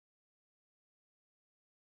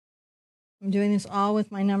 I'm doing this all with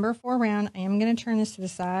my number 4 round. I am going to turn this to the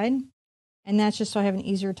side. And that's just so I have an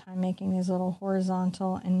easier time making these little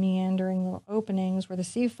horizontal and meandering little openings where the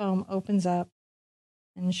sea foam opens up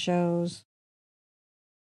and shows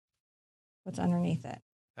what's underneath it.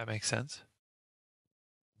 That makes sense.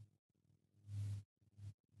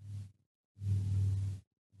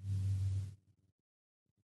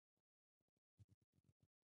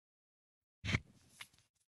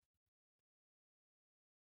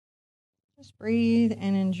 Just breathe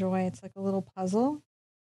and enjoy. It's like a little puzzle.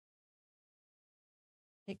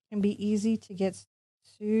 It can be easy to get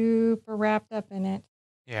super wrapped up in it.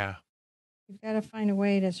 Yeah. You've got to find a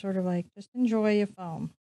way to sort of like just enjoy your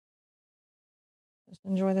foam. Just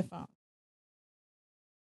enjoy the foam.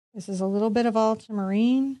 This is a little bit of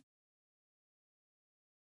ultramarine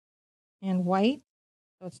and white.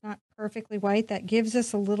 So it's not perfectly white. That gives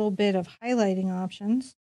us a little bit of highlighting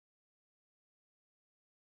options.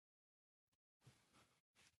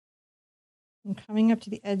 I'm coming up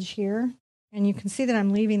to the edge here, and you can see that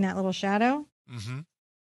I'm leaving that little shadow. Mm-hmm.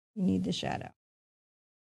 You need the shadow.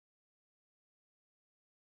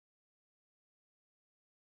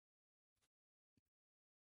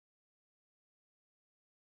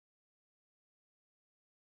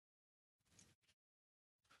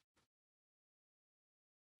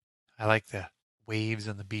 I like the waves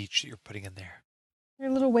on the beach that you're putting in there. They're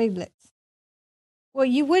little wavelets. Well,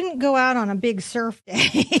 you wouldn't go out on a big surf day,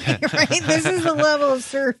 right? This is the level of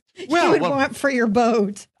surf you would want for your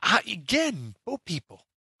boat. Again, boat people.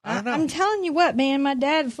 I don't know. I'm telling you what, man. My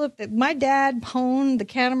dad pwned the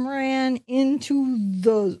catamaran into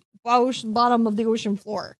the bottom of the ocean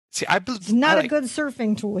floor. See, it's not a good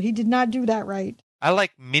surfing tool. He did not do that right. I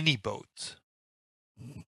like mini boats,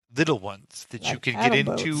 little ones that you can get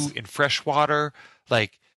into in fresh water,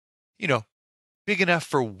 like, big enough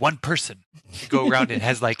for one person to go around. It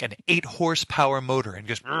has like an 8 horsepower motor and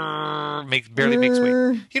just barely makes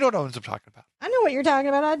weight. You know what I'm talking about. I know what you're talking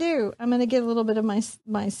about. I do. I'm going to get a little bit of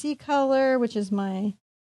my sea color, which is my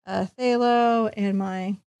phthalo, and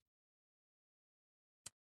my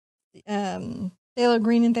phthalo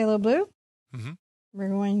green and phthalo blue. Mm-hmm. We're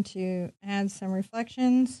going to add some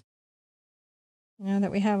reflections.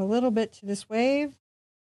 That we have a little bit to this wave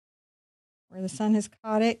where the sun has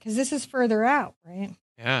caught it, because this is further out, right?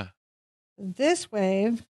 Yeah. This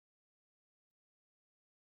wave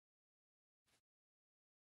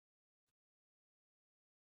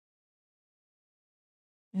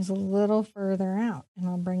is a little further out, and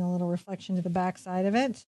I'll bring a little reflection to the back side of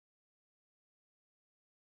it.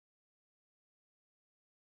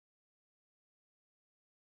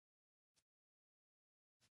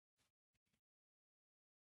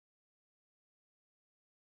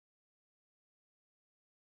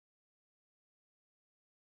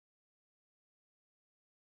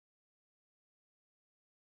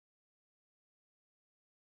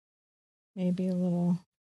 Maybe a little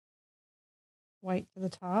white to the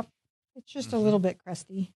top. It's just a little bit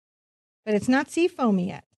crusty, but it's not sea foamy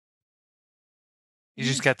yet. You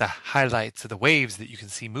just got the highlights of the waves that you can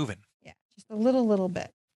see moving. Yeah, just a little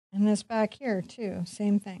bit. And this back here too,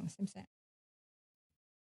 same thing, same.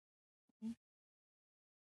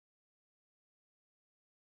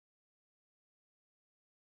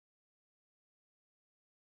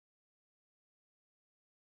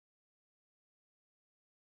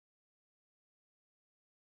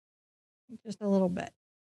 Just a little bit.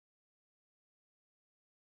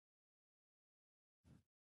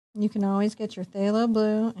 You can always get your phthalo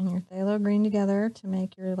blue and your phthalo green together to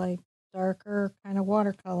make your like darker kind of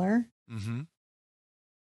watercolor. Mm-hmm.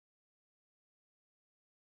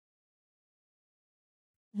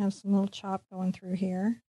 Have some little chop going through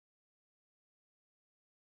here.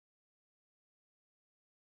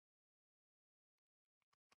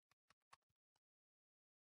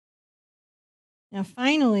 Now,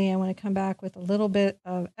 finally, I want to come back with a little bit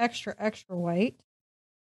of extra white.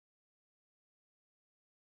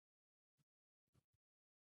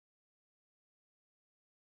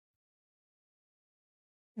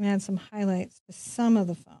 And add some highlights to some of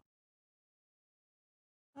the foam.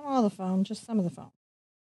 Not all the foam, just some of the foam.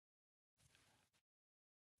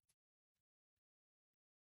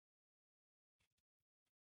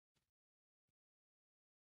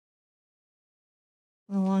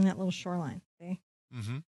 Along that little shoreline, see?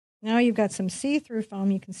 Mm-hmm. Now you've got some see-through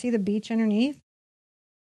foam. You can see the beach underneath.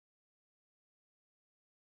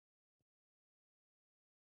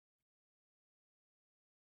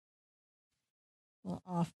 A little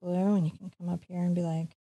off blue, and you can come up here and be like,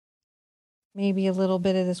 maybe a little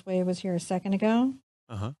bit of this wave was here a second ago.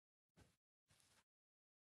 Uh-huh.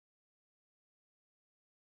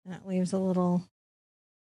 That leaves a little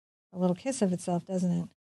kiss of itself, doesn't it?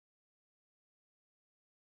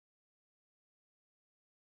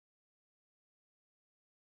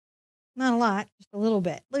 Not a lot, just a little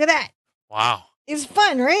bit. Look at that. Wow. It's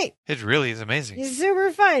fun, right? It really is amazing. It's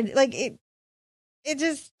super fun. Like it's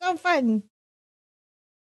just so fun.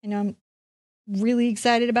 I'm really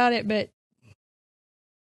excited about it, but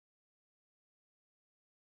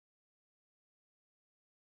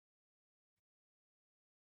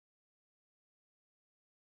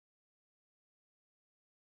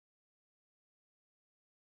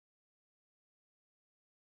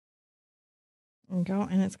there you go,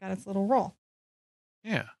 and it's got its little roll.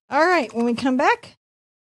 Yeah. All right, when we come back,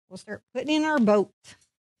 we'll start putting in our boat.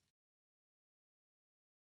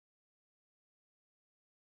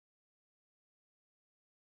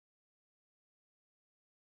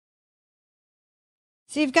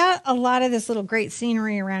 So you've got a lot of this little great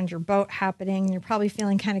scenery around your boat happening. You're probably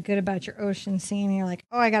feeling kind of good about your ocean scene. And you're like,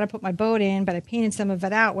 oh, I got to put my boat in, but I painted some of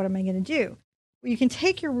it out. What am I going to do? Well, you can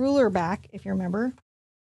take your ruler back, if you remember,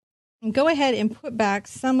 and go ahead and put back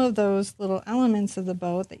some of those little elements of the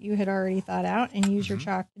boat that you had already thought out and use your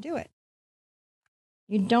chalk to do it.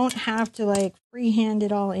 You don't have to like freehand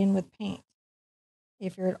it all in with paint.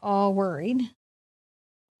 If you're at all worried,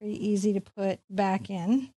 pretty easy to put back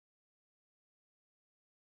in.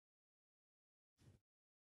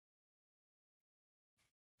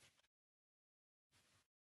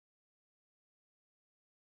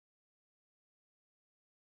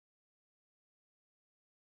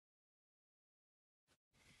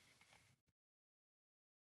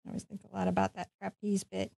 always think a lot about that trapeze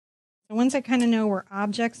bit. So once I kind of know where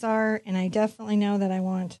objects are, and I definitely know that I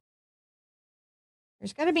want,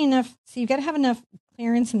 there's got to be enough, so you've got to have enough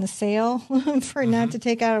clearance in the sail for it not to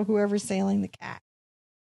take out whoever's sailing the cat.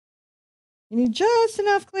 You need just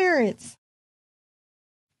enough clearance,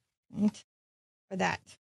 right, for that.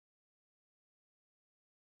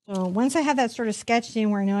 So once I have that sort of sketched in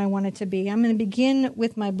where I know I want it to be, I'm going to begin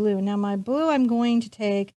with my blue. Now my blue, I'm going to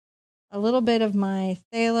take a little bit of my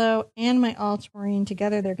phthalo and my ultramarine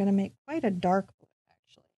together. They're going to make quite a dark blue,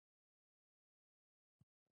 actually.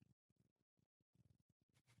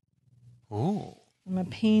 Ooh. I'm going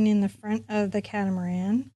to paint in the front of the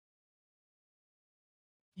catamaran.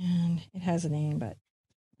 And it has a name, but...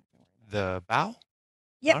 The bow?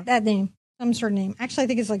 Yep, that name. Some sort of name. Actually, I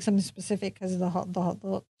think it's like something specific because of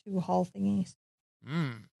the two hull thingies.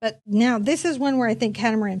 But now this is one where I think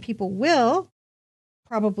catamaran people will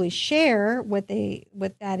probably share what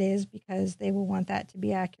that is, because they will want that to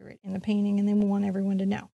be accurate in the painting, and they will want everyone to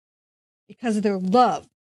know because of their love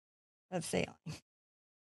of sailing.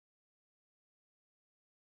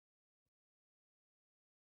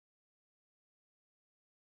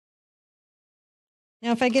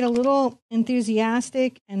 Now, if I get a little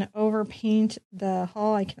enthusiastic and overpaint the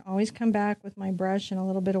hull, I can always come back with my brush and a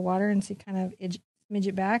little bit of water and see kind of smidge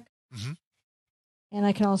it back. And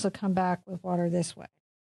I can also come back with water this way.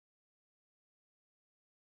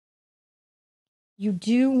 You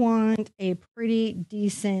do want a pretty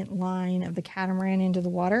decent line of the catamaran into the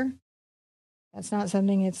water. That's not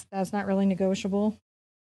something that's not really negotiable.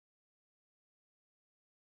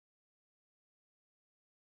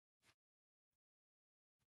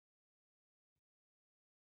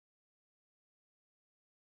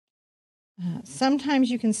 Sometimes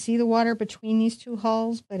you can see the water between these two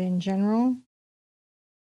hulls, but in general,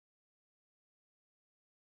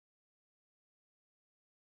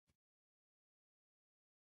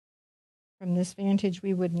 from this vantage,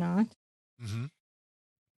 we would not.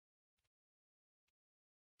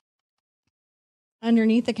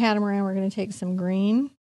 Underneath the catamaran, we're going to take some green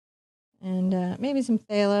and maybe some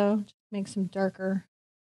phthalo, just make some darker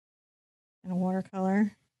kind of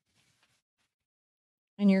watercolor.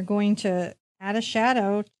 And you're going to add a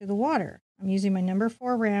shadow to the water. I'm using my number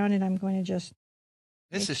 4 round, and I'm going to just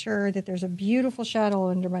make sure that there's a beautiful shadow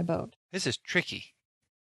under my boat. This is tricky.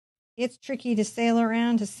 It's tricky to sail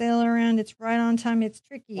around. It's right on time. It's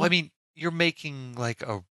tricky. Well, I mean, you're making like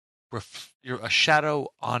a shadow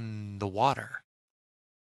on the water.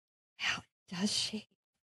 Wow, it does shade.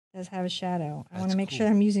 It does have a shadow. I want to make sure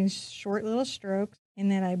I'm using short little strokes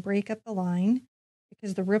and that I break up the line,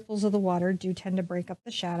 because the ripples of the water do tend to break up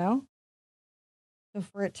the shadow. So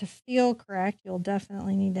for it to feel correct, you'll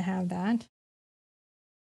definitely need to have that.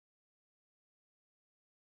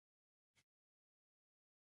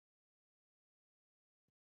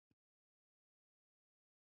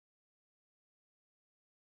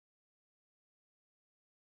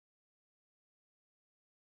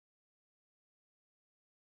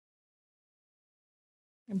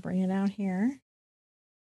 And bring it out here.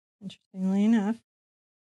 Interestingly enough,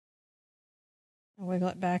 I'll wiggle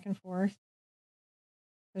it back and forth,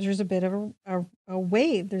 because there's a bit of a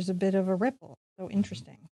wave. There's a bit of a ripple. So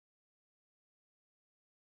interesting.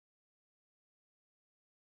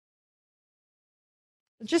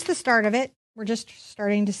 Just the start of it. We're just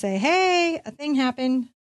starting to say, hey, a thing happened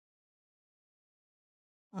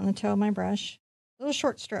on the toe of my brush. Little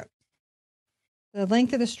short stroke. The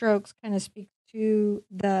length of the strokes kind of speak to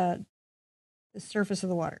the surface of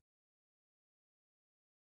the water.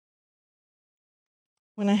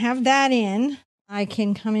 When I have that in, I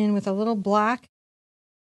can come in with a little black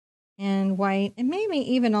and white, and maybe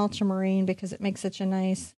even ultramarine, because it makes such a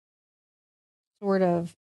nice sort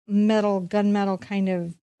of gunmetal kind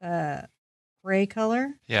of gray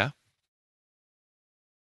color. Yeah.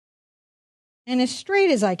 And as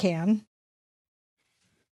straight as I can.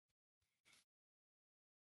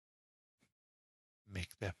 Make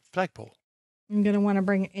that flagpole. I'm going to want to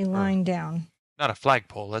bring a line down. Not a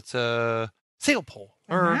flagpole. That's a sail pole.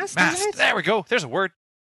 Or mast. There we go. There's a word.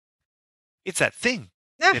 It's that thing.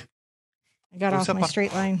 I got off my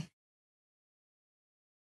straight line.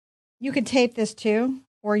 You could tape this too,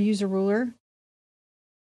 or use a ruler.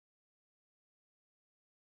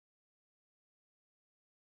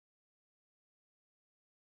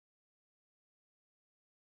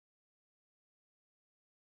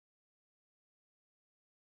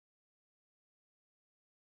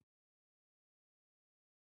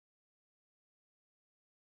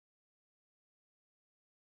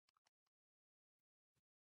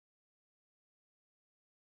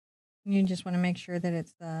 You just want to make sure that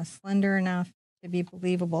it's slender enough to be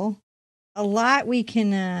believable. A lot we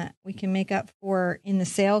can make up for in the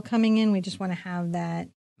sail coming in. We just want to have that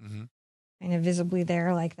kind of visibly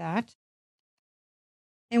there like that.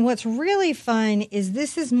 And what's really fun is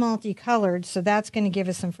this is multicolored, so that's going to give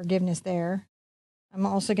us some forgiveness there. I'm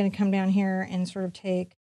also going to come down here and sort of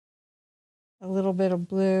take a little bit of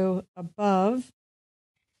blue above.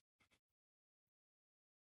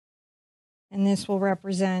 And this will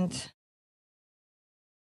represent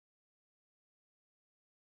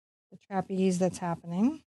the trapeze that's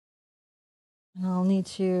happening. And I'll need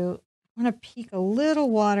to, I want to peek a little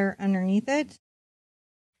water underneath it.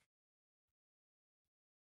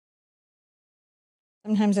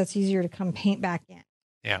 Sometimes that's easier to come paint back in.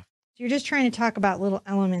 Yeah. So you're just trying to talk about little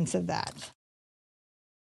elements of that.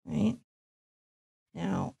 Right?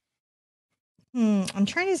 Now, I'm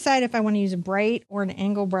trying to decide if I want to use a bright or an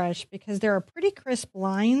angle brush because there are pretty crisp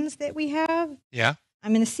lines that we have. Yeah.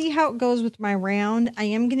 I'm going to see how it goes with my round. I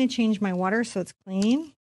am going to change my water so it's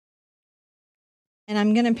clean. And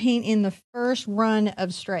I'm going to paint in the first run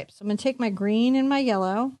of stripes. So I'm going to take my green and my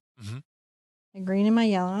yellow. My green and my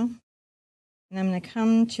yellow. And I'm going to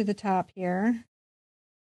come to the top here.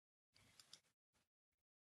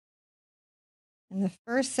 And the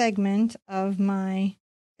first segment of my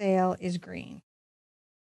sail is green.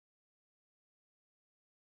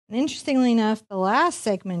 And interestingly enough, the last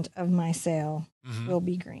segment of my sail will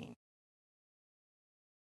be green.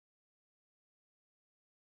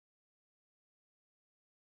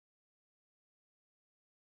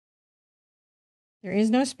 There is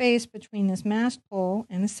no space between this mast pole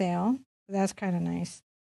and the sail, so that's kind of nice.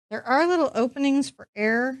 There are little openings for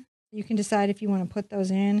air. You can decide if you want to put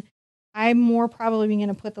those in. I'm more probably going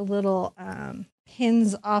to put the little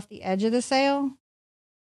pins off the edge of the sail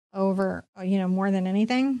over, more than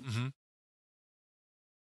anything.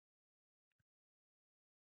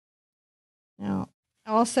 Now,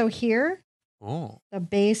 also here, the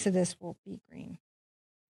base of this will be green.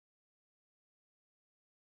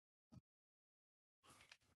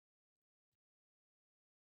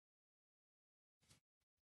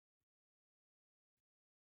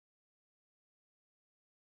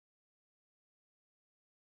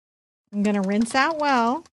 I'm going to rinse out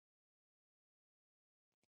well.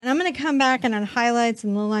 And I'm going to come back and on highlights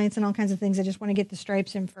and lowlights and all kinds of things. I just want to get the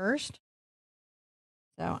stripes in first.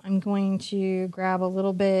 So I'm going to grab a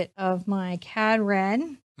little bit of my CAD red.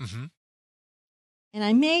 And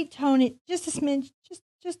I may tone it just a smidge,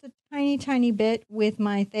 just a tiny, tiny bit with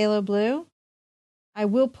my phthalo blue. I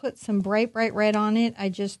will put some bright, bright red on it. I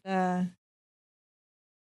just...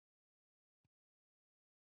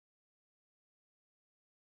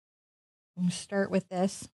 I'm going to start with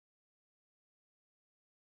this.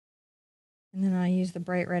 And then I'll use the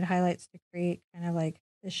bright red highlights to create kind of like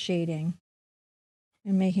the shading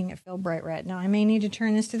and making it feel bright red. Now, I may need to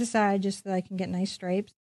turn this to the side just so that I can get nice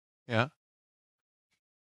stripes. Yeah.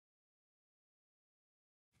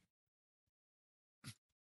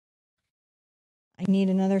 I need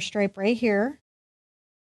another stripe right here.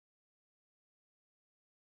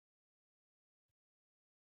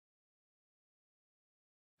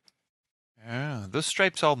 Yeah. Those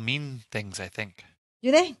stripes all mean things, I think.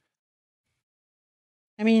 Do they?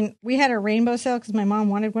 I mean, we had a rainbow sail because my mom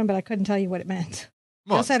wanted one, but I couldn't tell you what it meant.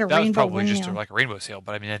 Well, also had a that was rainbow probably just windmill. like a rainbow sail,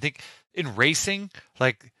 but I mean, I think in racing,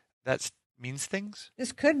 like that means things.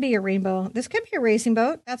 This could be a rainbow. This could be a racing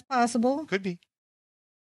boat. That's possible. Could be.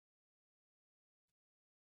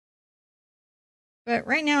 But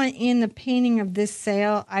right now in the painting of this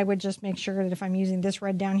sail, I would just make sure that if I'm using this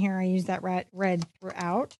red down here, I use that red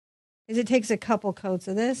throughout. Because it takes a couple coats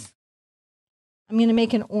of this. I'm going to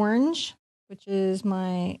make an orange, which is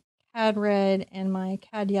my CAD red and my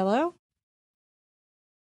CAD yellow.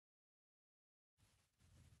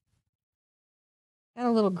 Got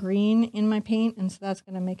a little green in my paint, and so that's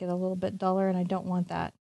going to make it a little bit duller, and I don't want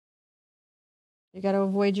that. You got to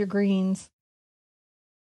avoid your greens.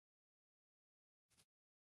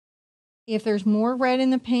 If there's more red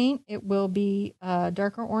in the paint, it will be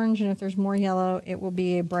darker orange, and if there's more yellow, it will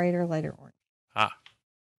be a brighter, lighter orange. Ah.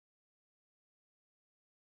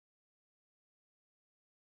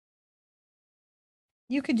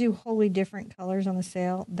 You could do wholly different colors on the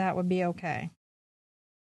sail. That would be okay.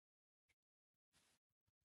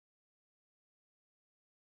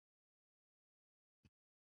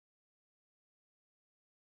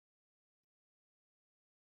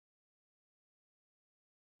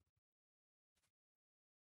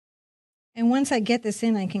 And once I get this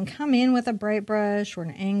in, I can come in with a bright brush or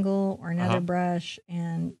an angle or another brush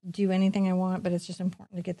and do anything I want, but it's just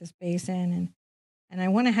important to get this base in. And I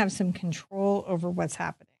want to have some control over what's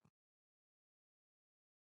happening.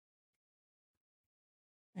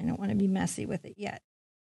 I don't want to be messy with it yet.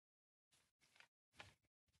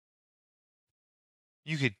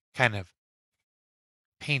 You could kind of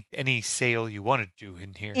paint any sail you wanted to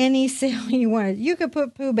in here. Any sail you wanted. You could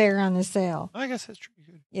put Pooh Bear on the sail. I guess that's true.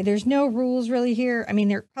 Yeah, there's no rules really here. I mean,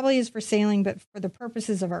 there probably is for sailing, but for the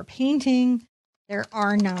purposes of our painting, there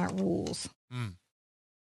are not rules. Mm.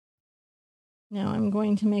 Now I'm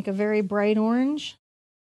going to make a very bright orange,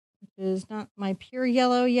 which is not my pure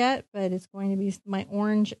yellow yet, but it's going to be my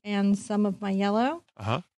orange and some of my yellow.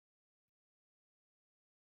 Uh-huh.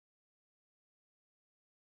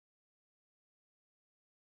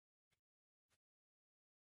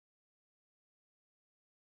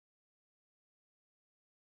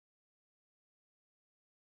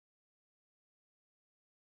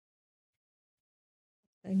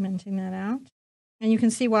 Segmenting that out. And you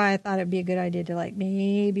can see why I thought it'd be a good idea to like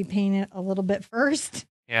maybe paint it a little bit first.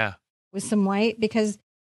 Yeah. With some white, because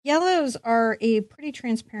yellows are a pretty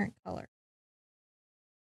transparent color,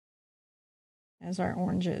 as are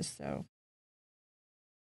oranges. So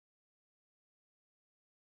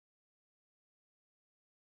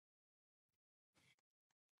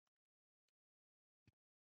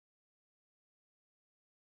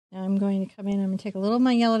now I'm going to come in, I'm going to take a little of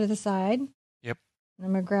my yellow to the side. Yep. And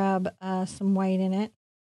I'm going to grab some white in it.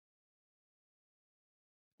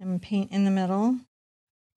 I'm going to paint in the middle.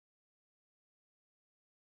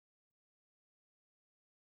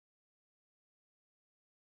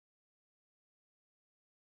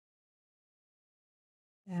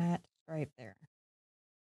 That stripe there.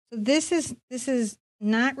 So this is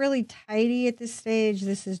not really tidy at this stage.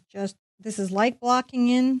 This is like blocking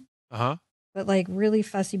in. Uh-huh. But like really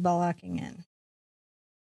fussy blocking in.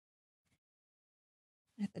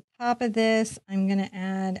 At the top of this, I'm going to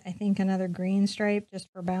add, I think, another green stripe just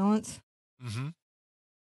for balance. Mm-hmm.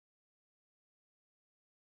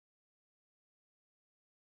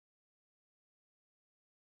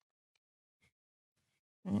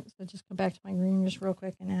 All right, so just go back to my green just real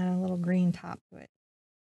quick and add a little green top to it.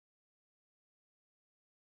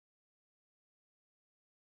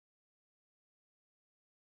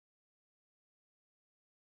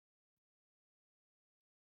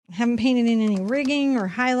 I haven't painted in any rigging or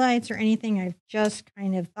highlights or anything. I've just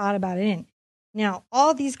kind of thought about it in. Now,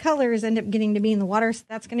 all these colors end up getting to be in the water, so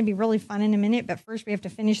that's going to be really fun in a minute. But first, we have to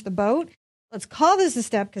finish the boat. Let's call this a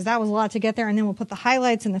step because that was a lot to get there. And then we'll put the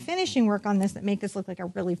highlights and the finishing work on this that make this look like a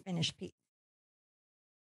really finished piece.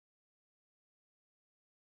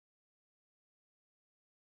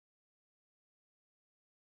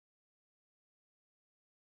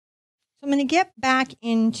 So I'm going to get back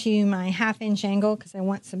into my 1/2-inch angle because I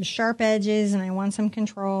want some sharp edges and I want some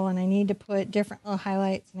control and I need to put different little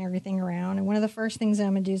highlights and everything around. And one of the first things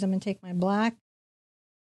I'm going to do is I'm going to take my black,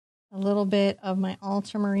 a little bit of my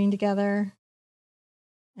ultramarine together,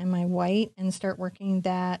 and my white and start working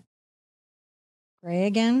that gray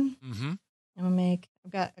again. Mm-hmm.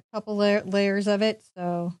 I've got a couple layers of it,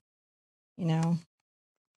 so, you know,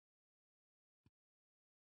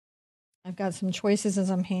 I've got some choices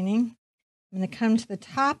as I'm painting. I'm going to come to the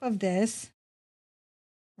top of this,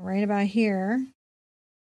 right about here.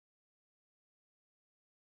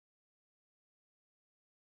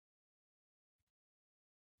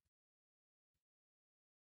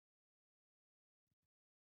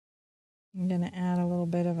 I'm going to add a little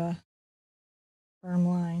bit of a firm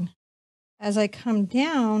line. As I come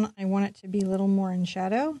down, I want it to be a little more in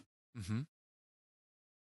shadow. Mm-hmm.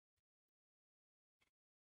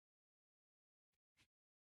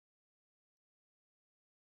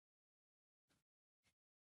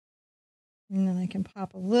 And then I can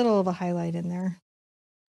pop a little of a highlight in there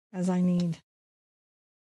as I need.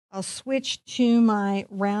 I'll switch to my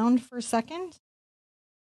round for a second,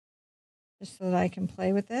 just so that I can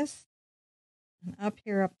play with this. And up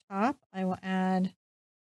here up top, I will add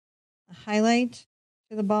a highlight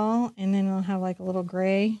to the ball, and then I'll have like a little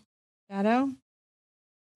gray shadow.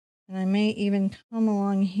 And I may even come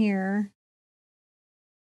along here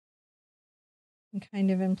and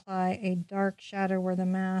kind of imply a dark shadow where the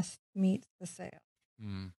mast meets the sail.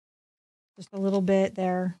 Mm. Just a little bit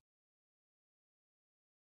there.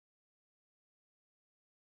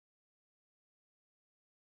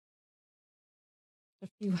 A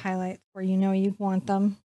few highlights where you know you want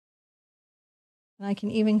them. And I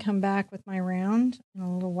can even come back with my round and a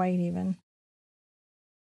little white even.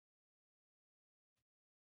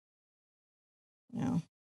 No.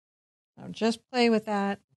 So just play with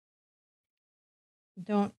that.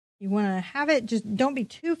 You want to have it, just don't be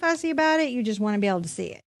too fussy about it. You just want to be able to see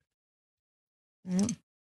it. Right.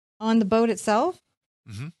 On the boat itself,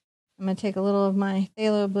 Mm-hmm. I'm going to take a little of my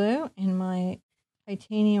phthalo blue and my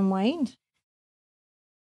titanium white.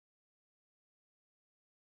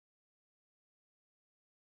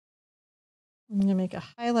 I'm going to make a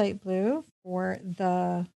highlight blue for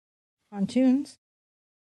the pontoons.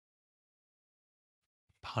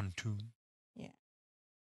 Pontoon. Yeah.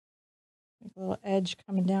 Make a little edge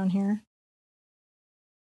coming down here.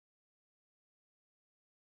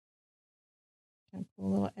 Kind of pull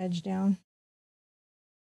a little edge down.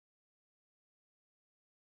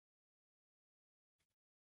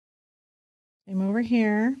 Same over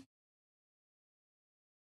here.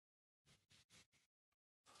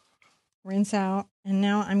 Rinse out. And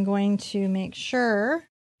now I'm going to make sure,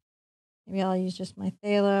 maybe I'll use just my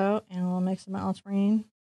phthalo and I'll mix my ultramarine.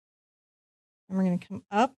 And we're going to come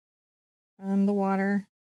up from the water.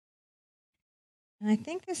 And I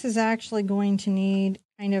think this is actually going to need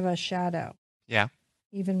kind of a shadow. Yeah.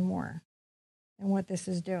 Even more than what this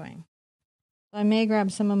is doing. So I may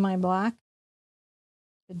grab some of my black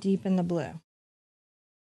to deepen the blue.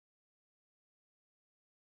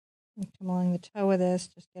 And come along the toe of this,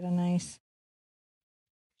 just get a nice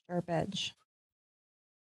sharp edge.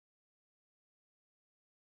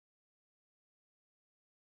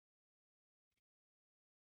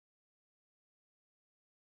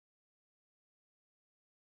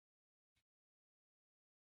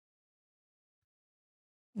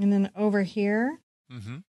 And then over here,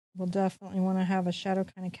 we'll definitely want to have a shadow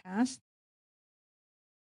kind of cast.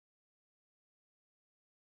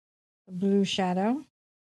 A blue shadow.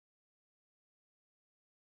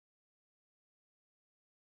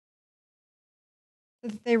 So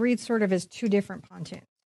that they read sort of as two different pontoons.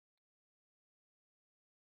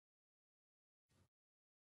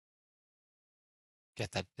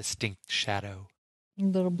 Get that distinct shadow. A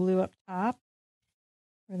little blue up top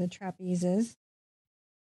where the trapeze is.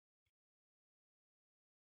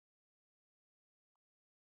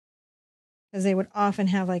 Because they would often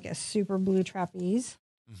have like a super blue trapeze.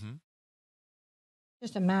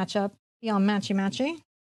 Just a matchup. Be all matchy-matchy.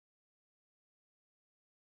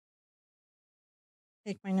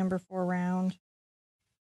 Take my number 4 round.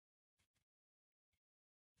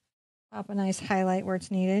 Pop a nice highlight where it's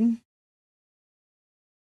needed.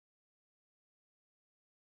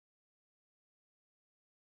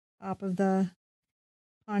 Top of the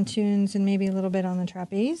pontoons and maybe a little bit on the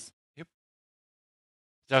trapeze. Yep.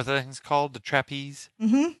 Is that what the thing's called? The trapeze?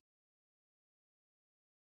 Mm-hmm.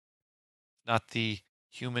 Not the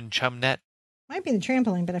human chum net? Might be the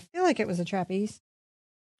trampoline, but I feel like it was a trapeze.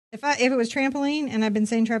 If it was trampoline and I've been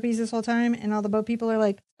saying trapeze this whole time and all the boat people are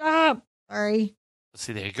like, stop. Sorry. Let's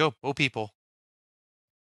see, there you go. Boat people.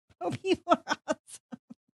 Boat people are awesome.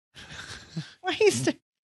 Why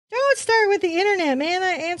don't start with the internet, man.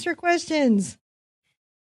 I answer questions.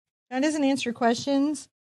 John doesn't answer questions.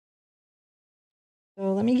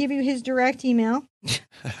 So let me give you his direct email.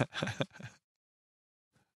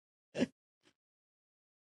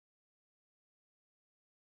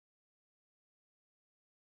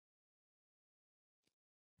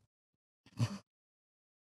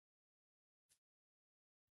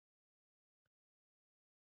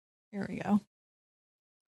 Here we go.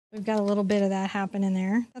 We've got a little bit of that happening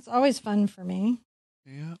there. That's always fun for me.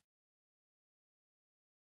 Yeah.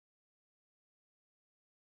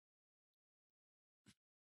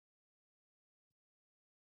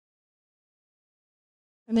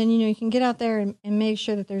 And then, you can get out there and make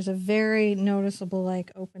sure that there's a very noticeable,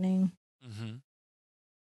 opening.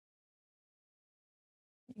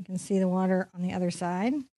 You can see the water on the other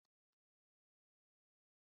side.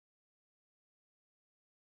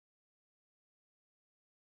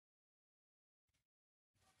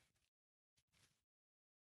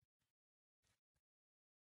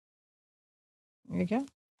 There you go.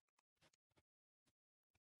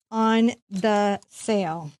 On the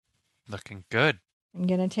sail. Looking good. I'm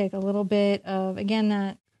going to take a little bit of, again,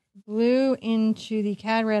 that blue into the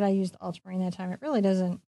cad red. I used ultramarine that time. It really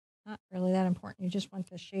not really that important. You just want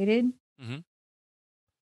the shaded. I'm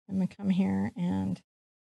going to come here and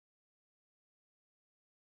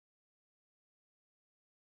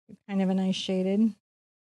do kind of a nice shaded.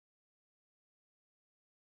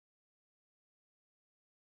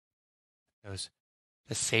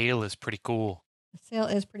 The sail is pretty cool. The sail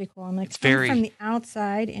is pretty cool. I'm going to come from the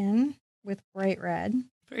outside in with bright red.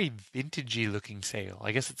 Very vintagey looking sail.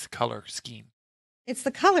 I guess it's the color scheme. It's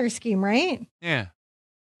the color scheme, right? Yeah.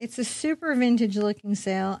 It's a super vintage looking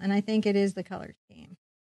sail, and I think it is the color scheme.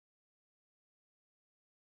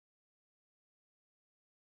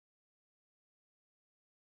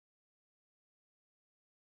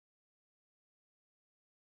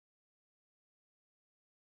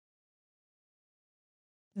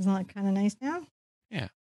 Doesn't that look kind of nice now? Yeah.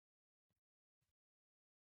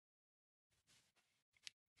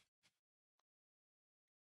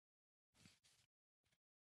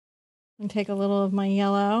 And take a little of my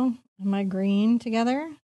yellow and my green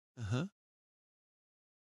together. Uh-huh.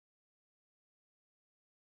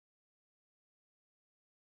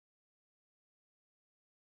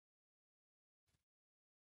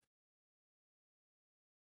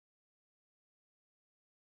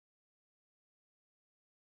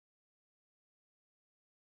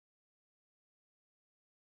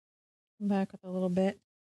 Come back with a little bit.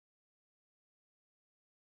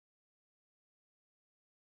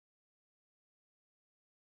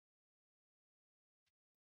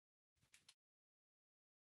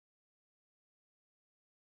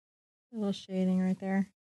 A little shading right there.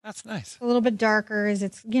 That's nice. A little bit darker as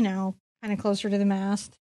it's, kind of closer to the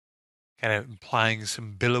mast. Kind of implying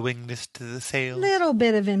some billowingness to the sails. Little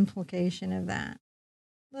bit of implication of that.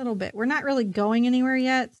 Little bit. We're not really going anywhere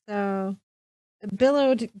yet, so the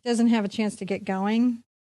billow doesn't have a chance to get going.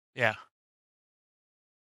 Yeah.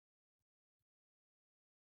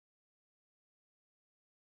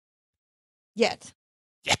 Yet.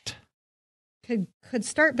 Could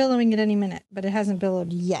start billowing at any minute, but it hasn't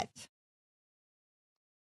billowed yet.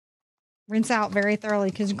 Rinse out very thoroughly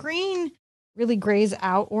because green really grays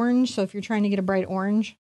out orange. So if you're trying to get a bright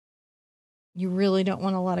orange, you really don't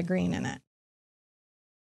want a lot of green in it.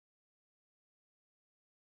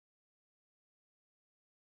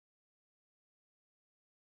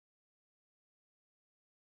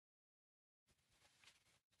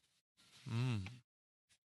 Mm.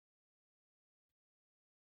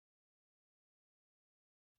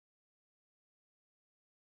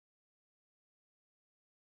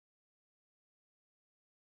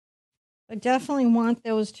 I definitely want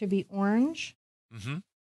those to be orange. Mm-hmm.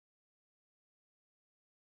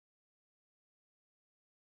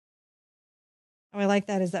 Oh, I like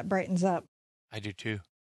that as that brightens up. I do too.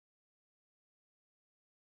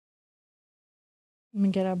 I'm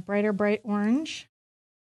going to get a bright orange.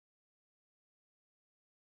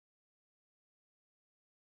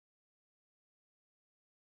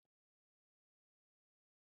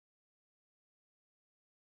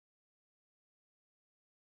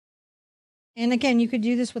 And again, you could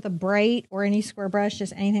do this with a bright or any square brush,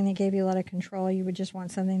 just anything that gave you a lot of control. You would just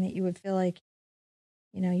want something that you would feel like,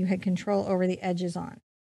 you had control over the edges on.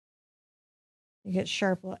 You get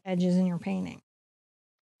sharp little edges in your painting.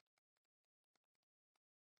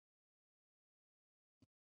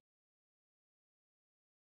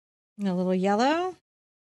 And a little yellow.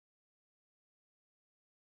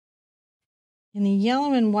 And the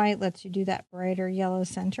yellow and white lets you do that brighter yellow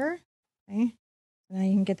center. Okay. So now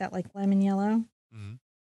you can get that like lemon yellow Mm-hmm.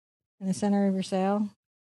 in the center of your sail.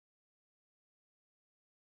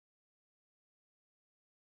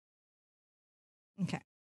 Okay.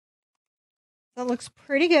 That looks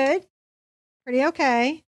pretty good. Pretty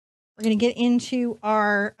okay. We're going to get into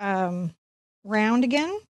our round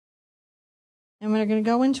again. And we're going to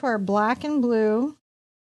go into our black and blue.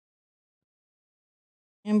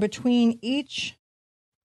 And between each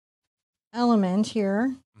element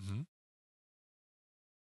here, Mm-hmm.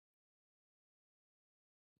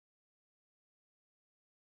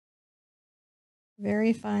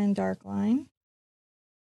 very fine dark line.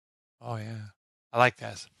 Oh, yeah. I like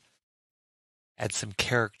that. Add some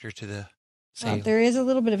character to the sail. There is a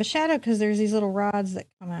little bit of a shadow because there's these little rods that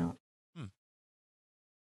come out.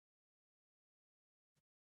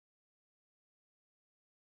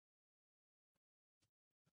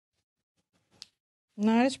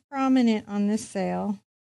 Not as prominent on this sail.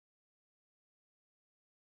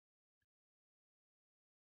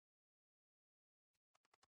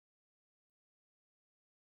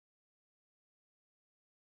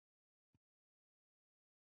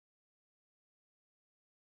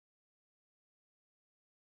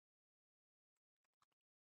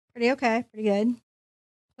 Pretty okay. Pretty good.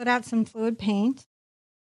 Put out some fluid paint.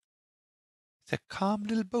 It's a calm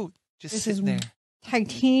little boat just This sitting is there.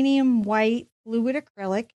 titanium white fluid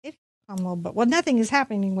acrylic. It's calm little boat. Well, nothing is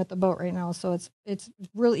happening with the boat right now, so it's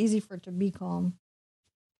real easy for it to be calm.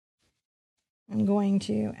 I'm going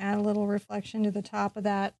to add a little reflection to the top of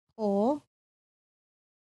that hole.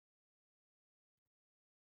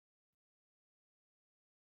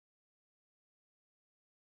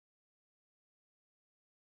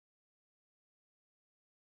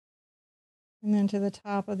 And then to the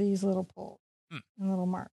top of these little poles and little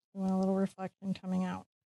marks. We want a little reflection coming out.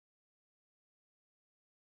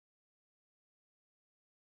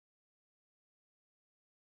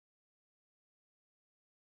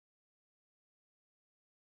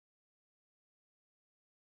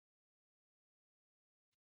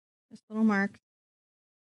 Just little marks.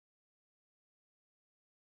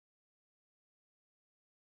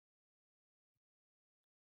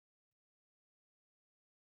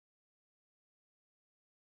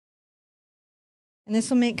 And this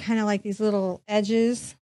will make kind of like these little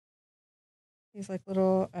edges, these like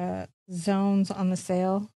little zones on the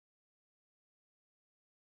sail.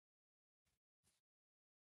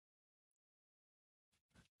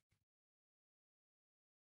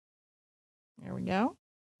 There we go.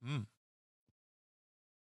 Mm.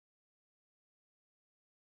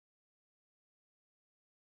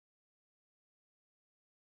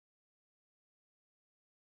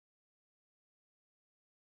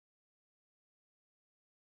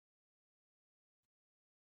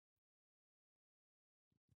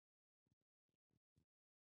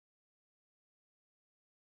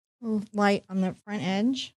 A little light on the front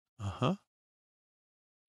edge. Uh-huh.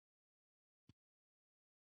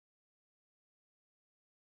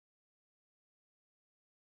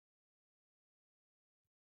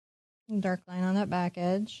 Dark line on that back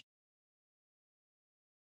edge.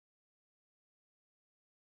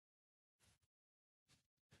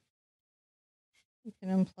 You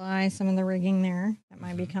can apply some of the rigging there that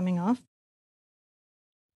might be coming off.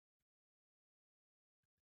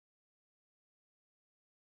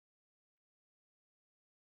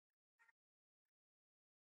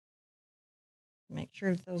 Make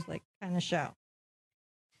sure that those like kind of show.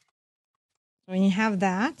 So when you have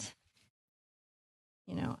that,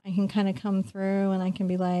 you know, I can kind of come through and I can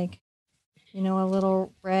be like, you know, a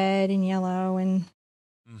little red and yellow and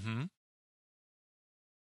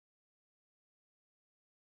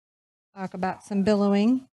talk about some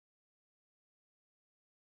billowing.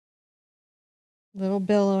 Little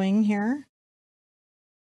billowing here.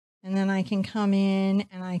 And then I can come in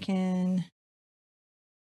and I can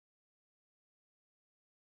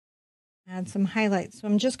add some highlights. So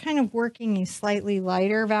I'm just kind of working a slightly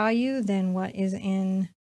lighter value than what is in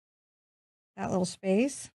that little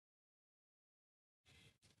space.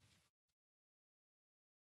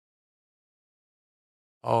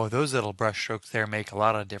 Oh, those little brush strokes there make a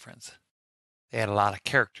lot of difference. They add a lot of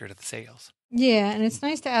character to the sails. Yeah, and it's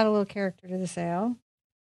nice to add a little character to the sail.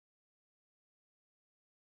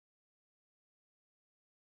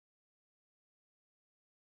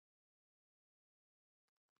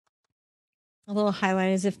 A little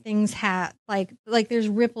highlight as if things had like there's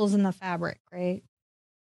ripples in the fabric, right?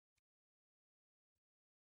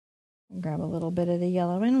 Grab a little bit of the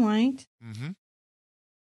yellow and white.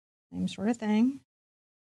 Same sort of thing.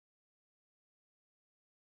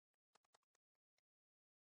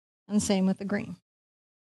 And same with the green.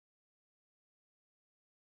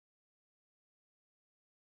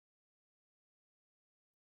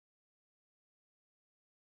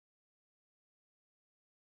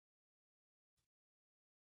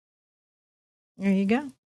 There you go.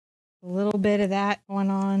 A little bit of that going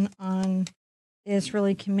on this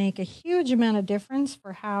really can make a huge amount of difference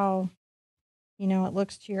for how, you know, it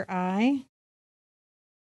looks to your eye.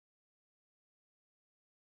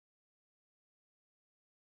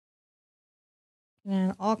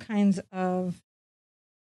 And all kinds of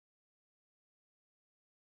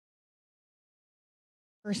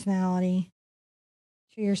personality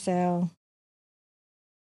to your sail.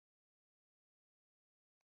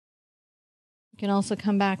 You can also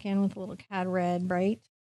come back in with a little cad red, right?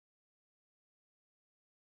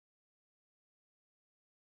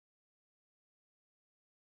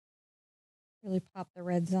 Really pop the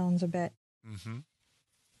red zones a bit.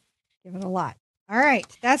 Give it a lot. All right.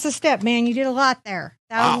 That's a step, man. You did a lot there.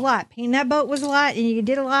 That was a lot. Painting that boat was a lot, and you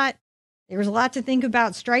did a lot. There was a lot to think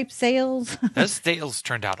about. Striped sails. Those sails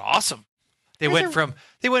turned out awesome. They went from,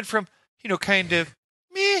 you know, kind of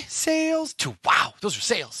meh sails to wow, those are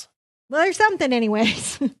sails. Well, there's something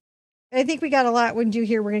anyways. I think we got a lot we can do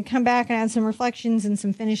here. We're going to come back and add some reflections and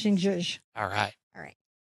some finishing zhuzh. All right. All right.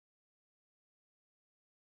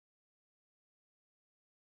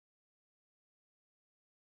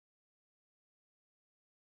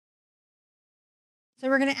 So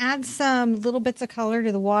we're going to add some little bits of color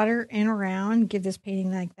to the water and around, give this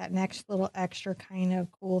painting like that next little extra kind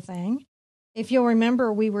of cool thing. If you'll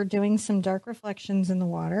remember, we were doing some dark reflections in the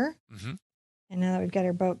water. And now that we've got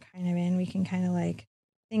our boat kind of in, we can kind of like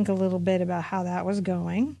think a little bit about how that was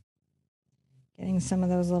going. Getting some of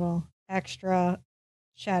those little extra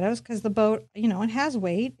shadows because the boat, you know, it has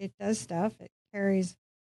weight. It does stuff. It carries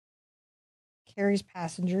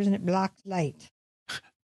passengers and it blocks light.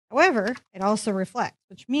 However, it also reflects,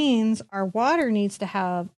 which means our water needs to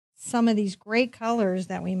have some of these great colors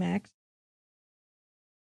that we mix.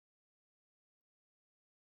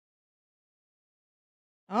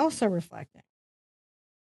 Also reflecting.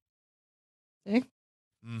 See?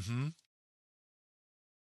 And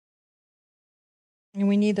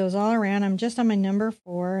we need those all around. I'm just on my number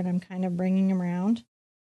 4 and I'm kind of bringing them around.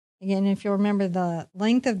 Again, if you'll remember, the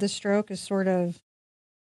length of the stroke is sort of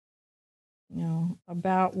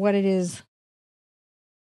about what it is,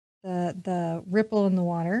 the ripple in the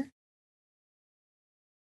water.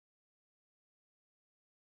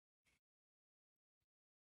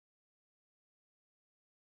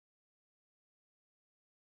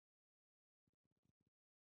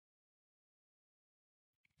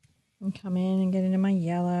 And come in and get into my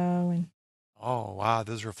yellow. And Oh, wow.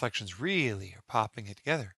 Those reflections really are popping it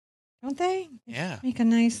together. don't they? They Yeah. just make a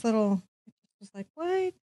nice little, it's like,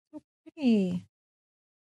 what? So pretty.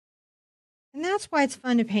 And that's why it's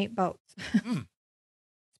fun to paint boats. Mm.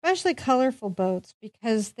 Especially colorful boats,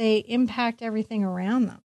 because they impact everything around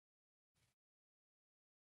them.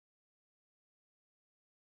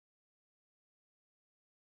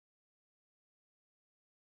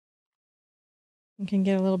 You can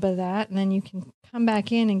get a little bit of that, and then you can come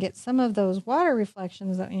back in and get some of those water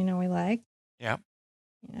reflections that we like. Yeah.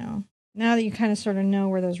 Now that you kind of sort of know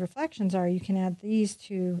where those reflections are, you can add these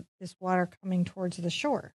to this water coming towards the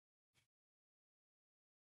shore.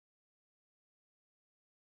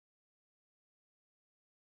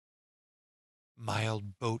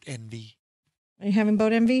 Mild boat envy. Are you having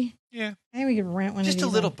boat envy? Yeah. I think we could rent one of these. Just a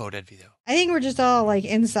little boat envy, though. I think we're just all like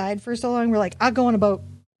inside for so long. We're like, I'll go on a boat.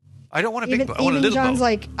 I don't want a big boat. I want a Even little John's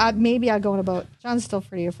boat. like, maybe I'll go on a boat. John's still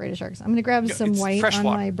pretty afraid of sharks. I'm going to grab some white on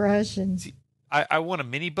my brush. And see, I want a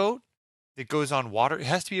mini boat that goes on water. It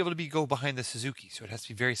has to be able to go behind the Suzuki, so it has to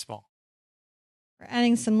be very small. we're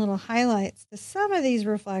adding some little highlights to some of these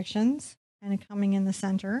reflections, kind of coming in the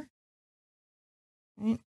center.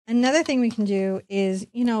 Right. Another thing we can do is,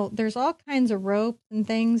 there's all kinds of ropes and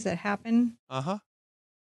things that happen. Uh-huh.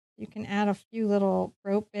 You can add a few little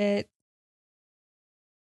rope bits.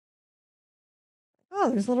 Oh,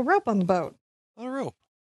 there's a little rope on the boat. A little rope.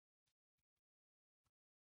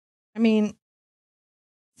 I mean,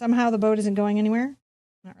 somehow the boat isn't going anywhere.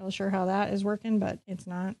 Not really sure how that is working, but it's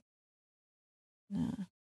not. No.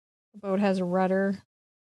 The boat has a rudder.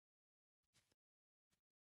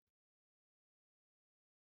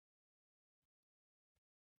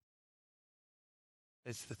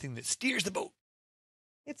 It's the thing that steers the boat.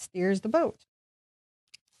 It steers the boat.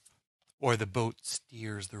 Or the boat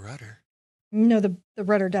steers the rudder. No, the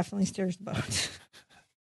rudder definitely steers the boat.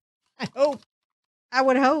 I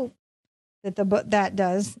would hope that that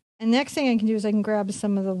does. And next thing I can do is I can grab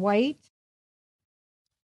some of the white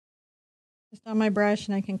just on my brush,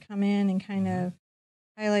 and I can come in and kind of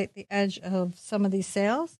highlight the edge of some of these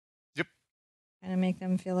sails. Yep. Kind of make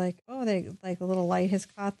them feel like, they like a little light has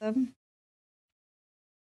caught them.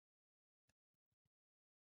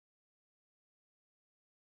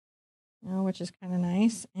 Which is kind of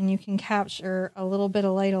nice. And you can capture a little bit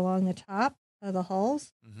of light along the top of the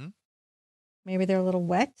hulls. Mm-hmm. Maybe they're a little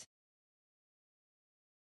wet.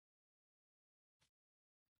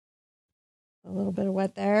 A little bit of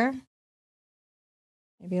wet there.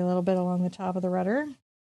 Maybe a little bit along the top of the rudder.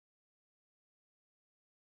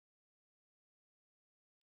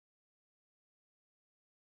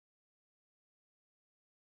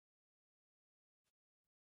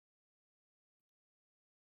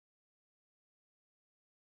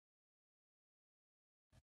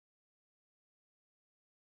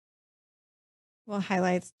 Well,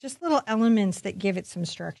 highlights, just little elements that give it some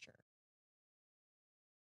structure.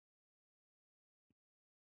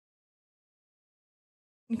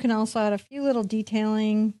 You can also add a few little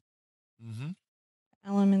detailing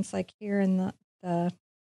elements, like here in the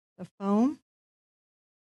foam.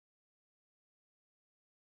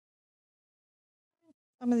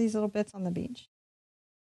 Some of these little bits on the beach.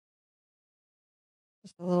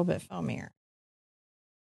 Just a little bit foamier.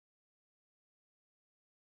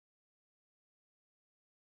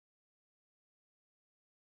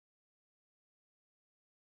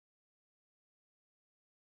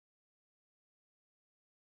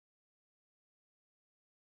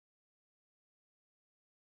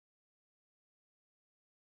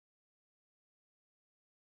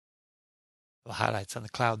 The highlights on the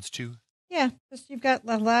clouds, too. Yeah, just you've got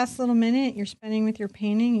the last little minute you're spending with your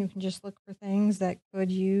painting. You can just look for things that could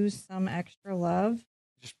use some extra love.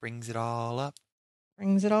 Just brings it all up.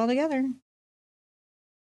 Brings it all together.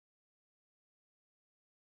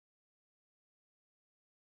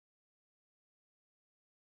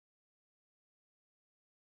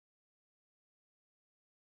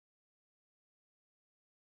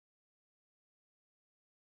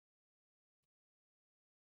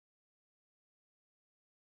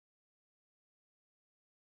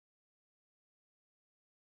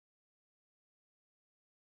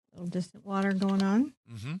 Little distant water going on.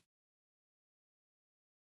 Mm-hmm.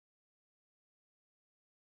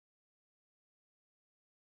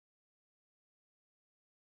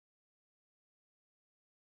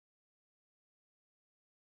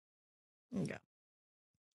 There you go.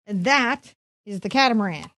 And that is the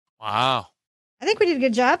catamaran. Wow. I think we did a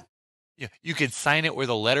good job. Yeah, you could sign it where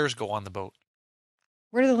the letters go on the boat.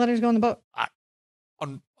 Where do the letters go on the boat?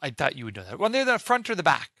 I thought you would know that. Well, they're the front or the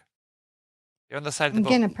back. They're on the side of the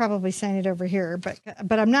boat. I'm going to probably sign it over here,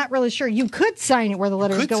 but I'm not really sure. You could sign it where the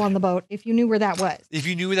letters go on the boat if you knew where that was. If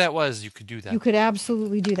you knew where that was, you could do that. You could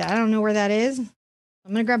absolutely do that. I don't know where that is. I'm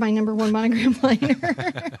going to grab my number 1 monogram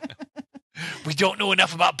liner. We don't know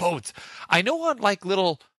enough about boats. I know on like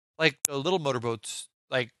little motorboats,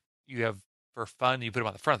 like you have for fun, you put them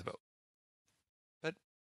on the front of the boat. But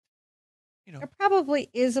there probably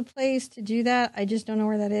is a place to do that. I just don't know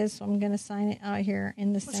where that is, so I'm going to sign it out here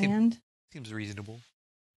in the sand. Seems reasonable.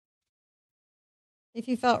 If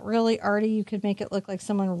you felt really arty, you could make it look like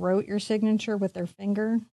someone wrote your signature with their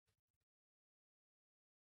finger.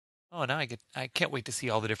 Oh, now I can't wait to see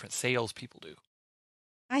all the different sails people do.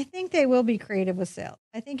 I think they will be creative with sails.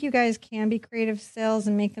 I think you guys can be creative with sails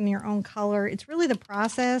and make them your own color. It's really the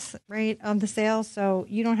process, right, of the sail. So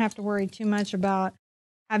you don't have to worry too much about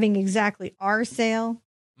having exactly our sail.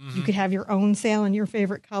 Mm-hmm. You could have your own sail in your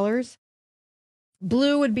favorite colors.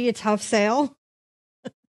 Blue would be a tough sail.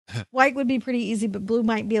 White would be pretty easy, but blue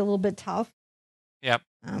might be a little bit tough. Yep.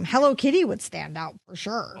 Hello Kitty would stand out for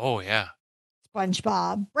sure. Oh, yeah.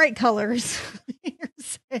 SpongeBob, bright colors. Your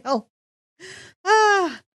sail.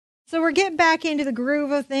 So we're getting back into the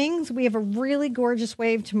groove of things. We have a really gorgeous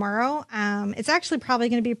wave tomorrow. It's actually probably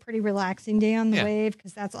going to be a pretty relaxing day on the wave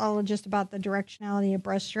because that's all just about the directionality of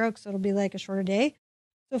brushstrokes. So it'll be like a shorter day.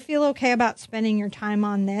 So feel okay about spending your time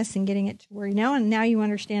on this and getting it to where you know. And now you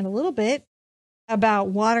understand a little bit about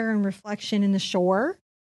water and reflection in the shore,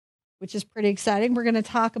 which is pretty exciting. We're going to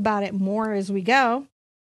talk about it more as we go.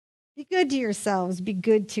 Be good to yourselves. Be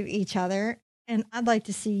good to each other. And I'd like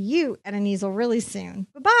to see you at an easel really soon.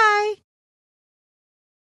 Bye-bye.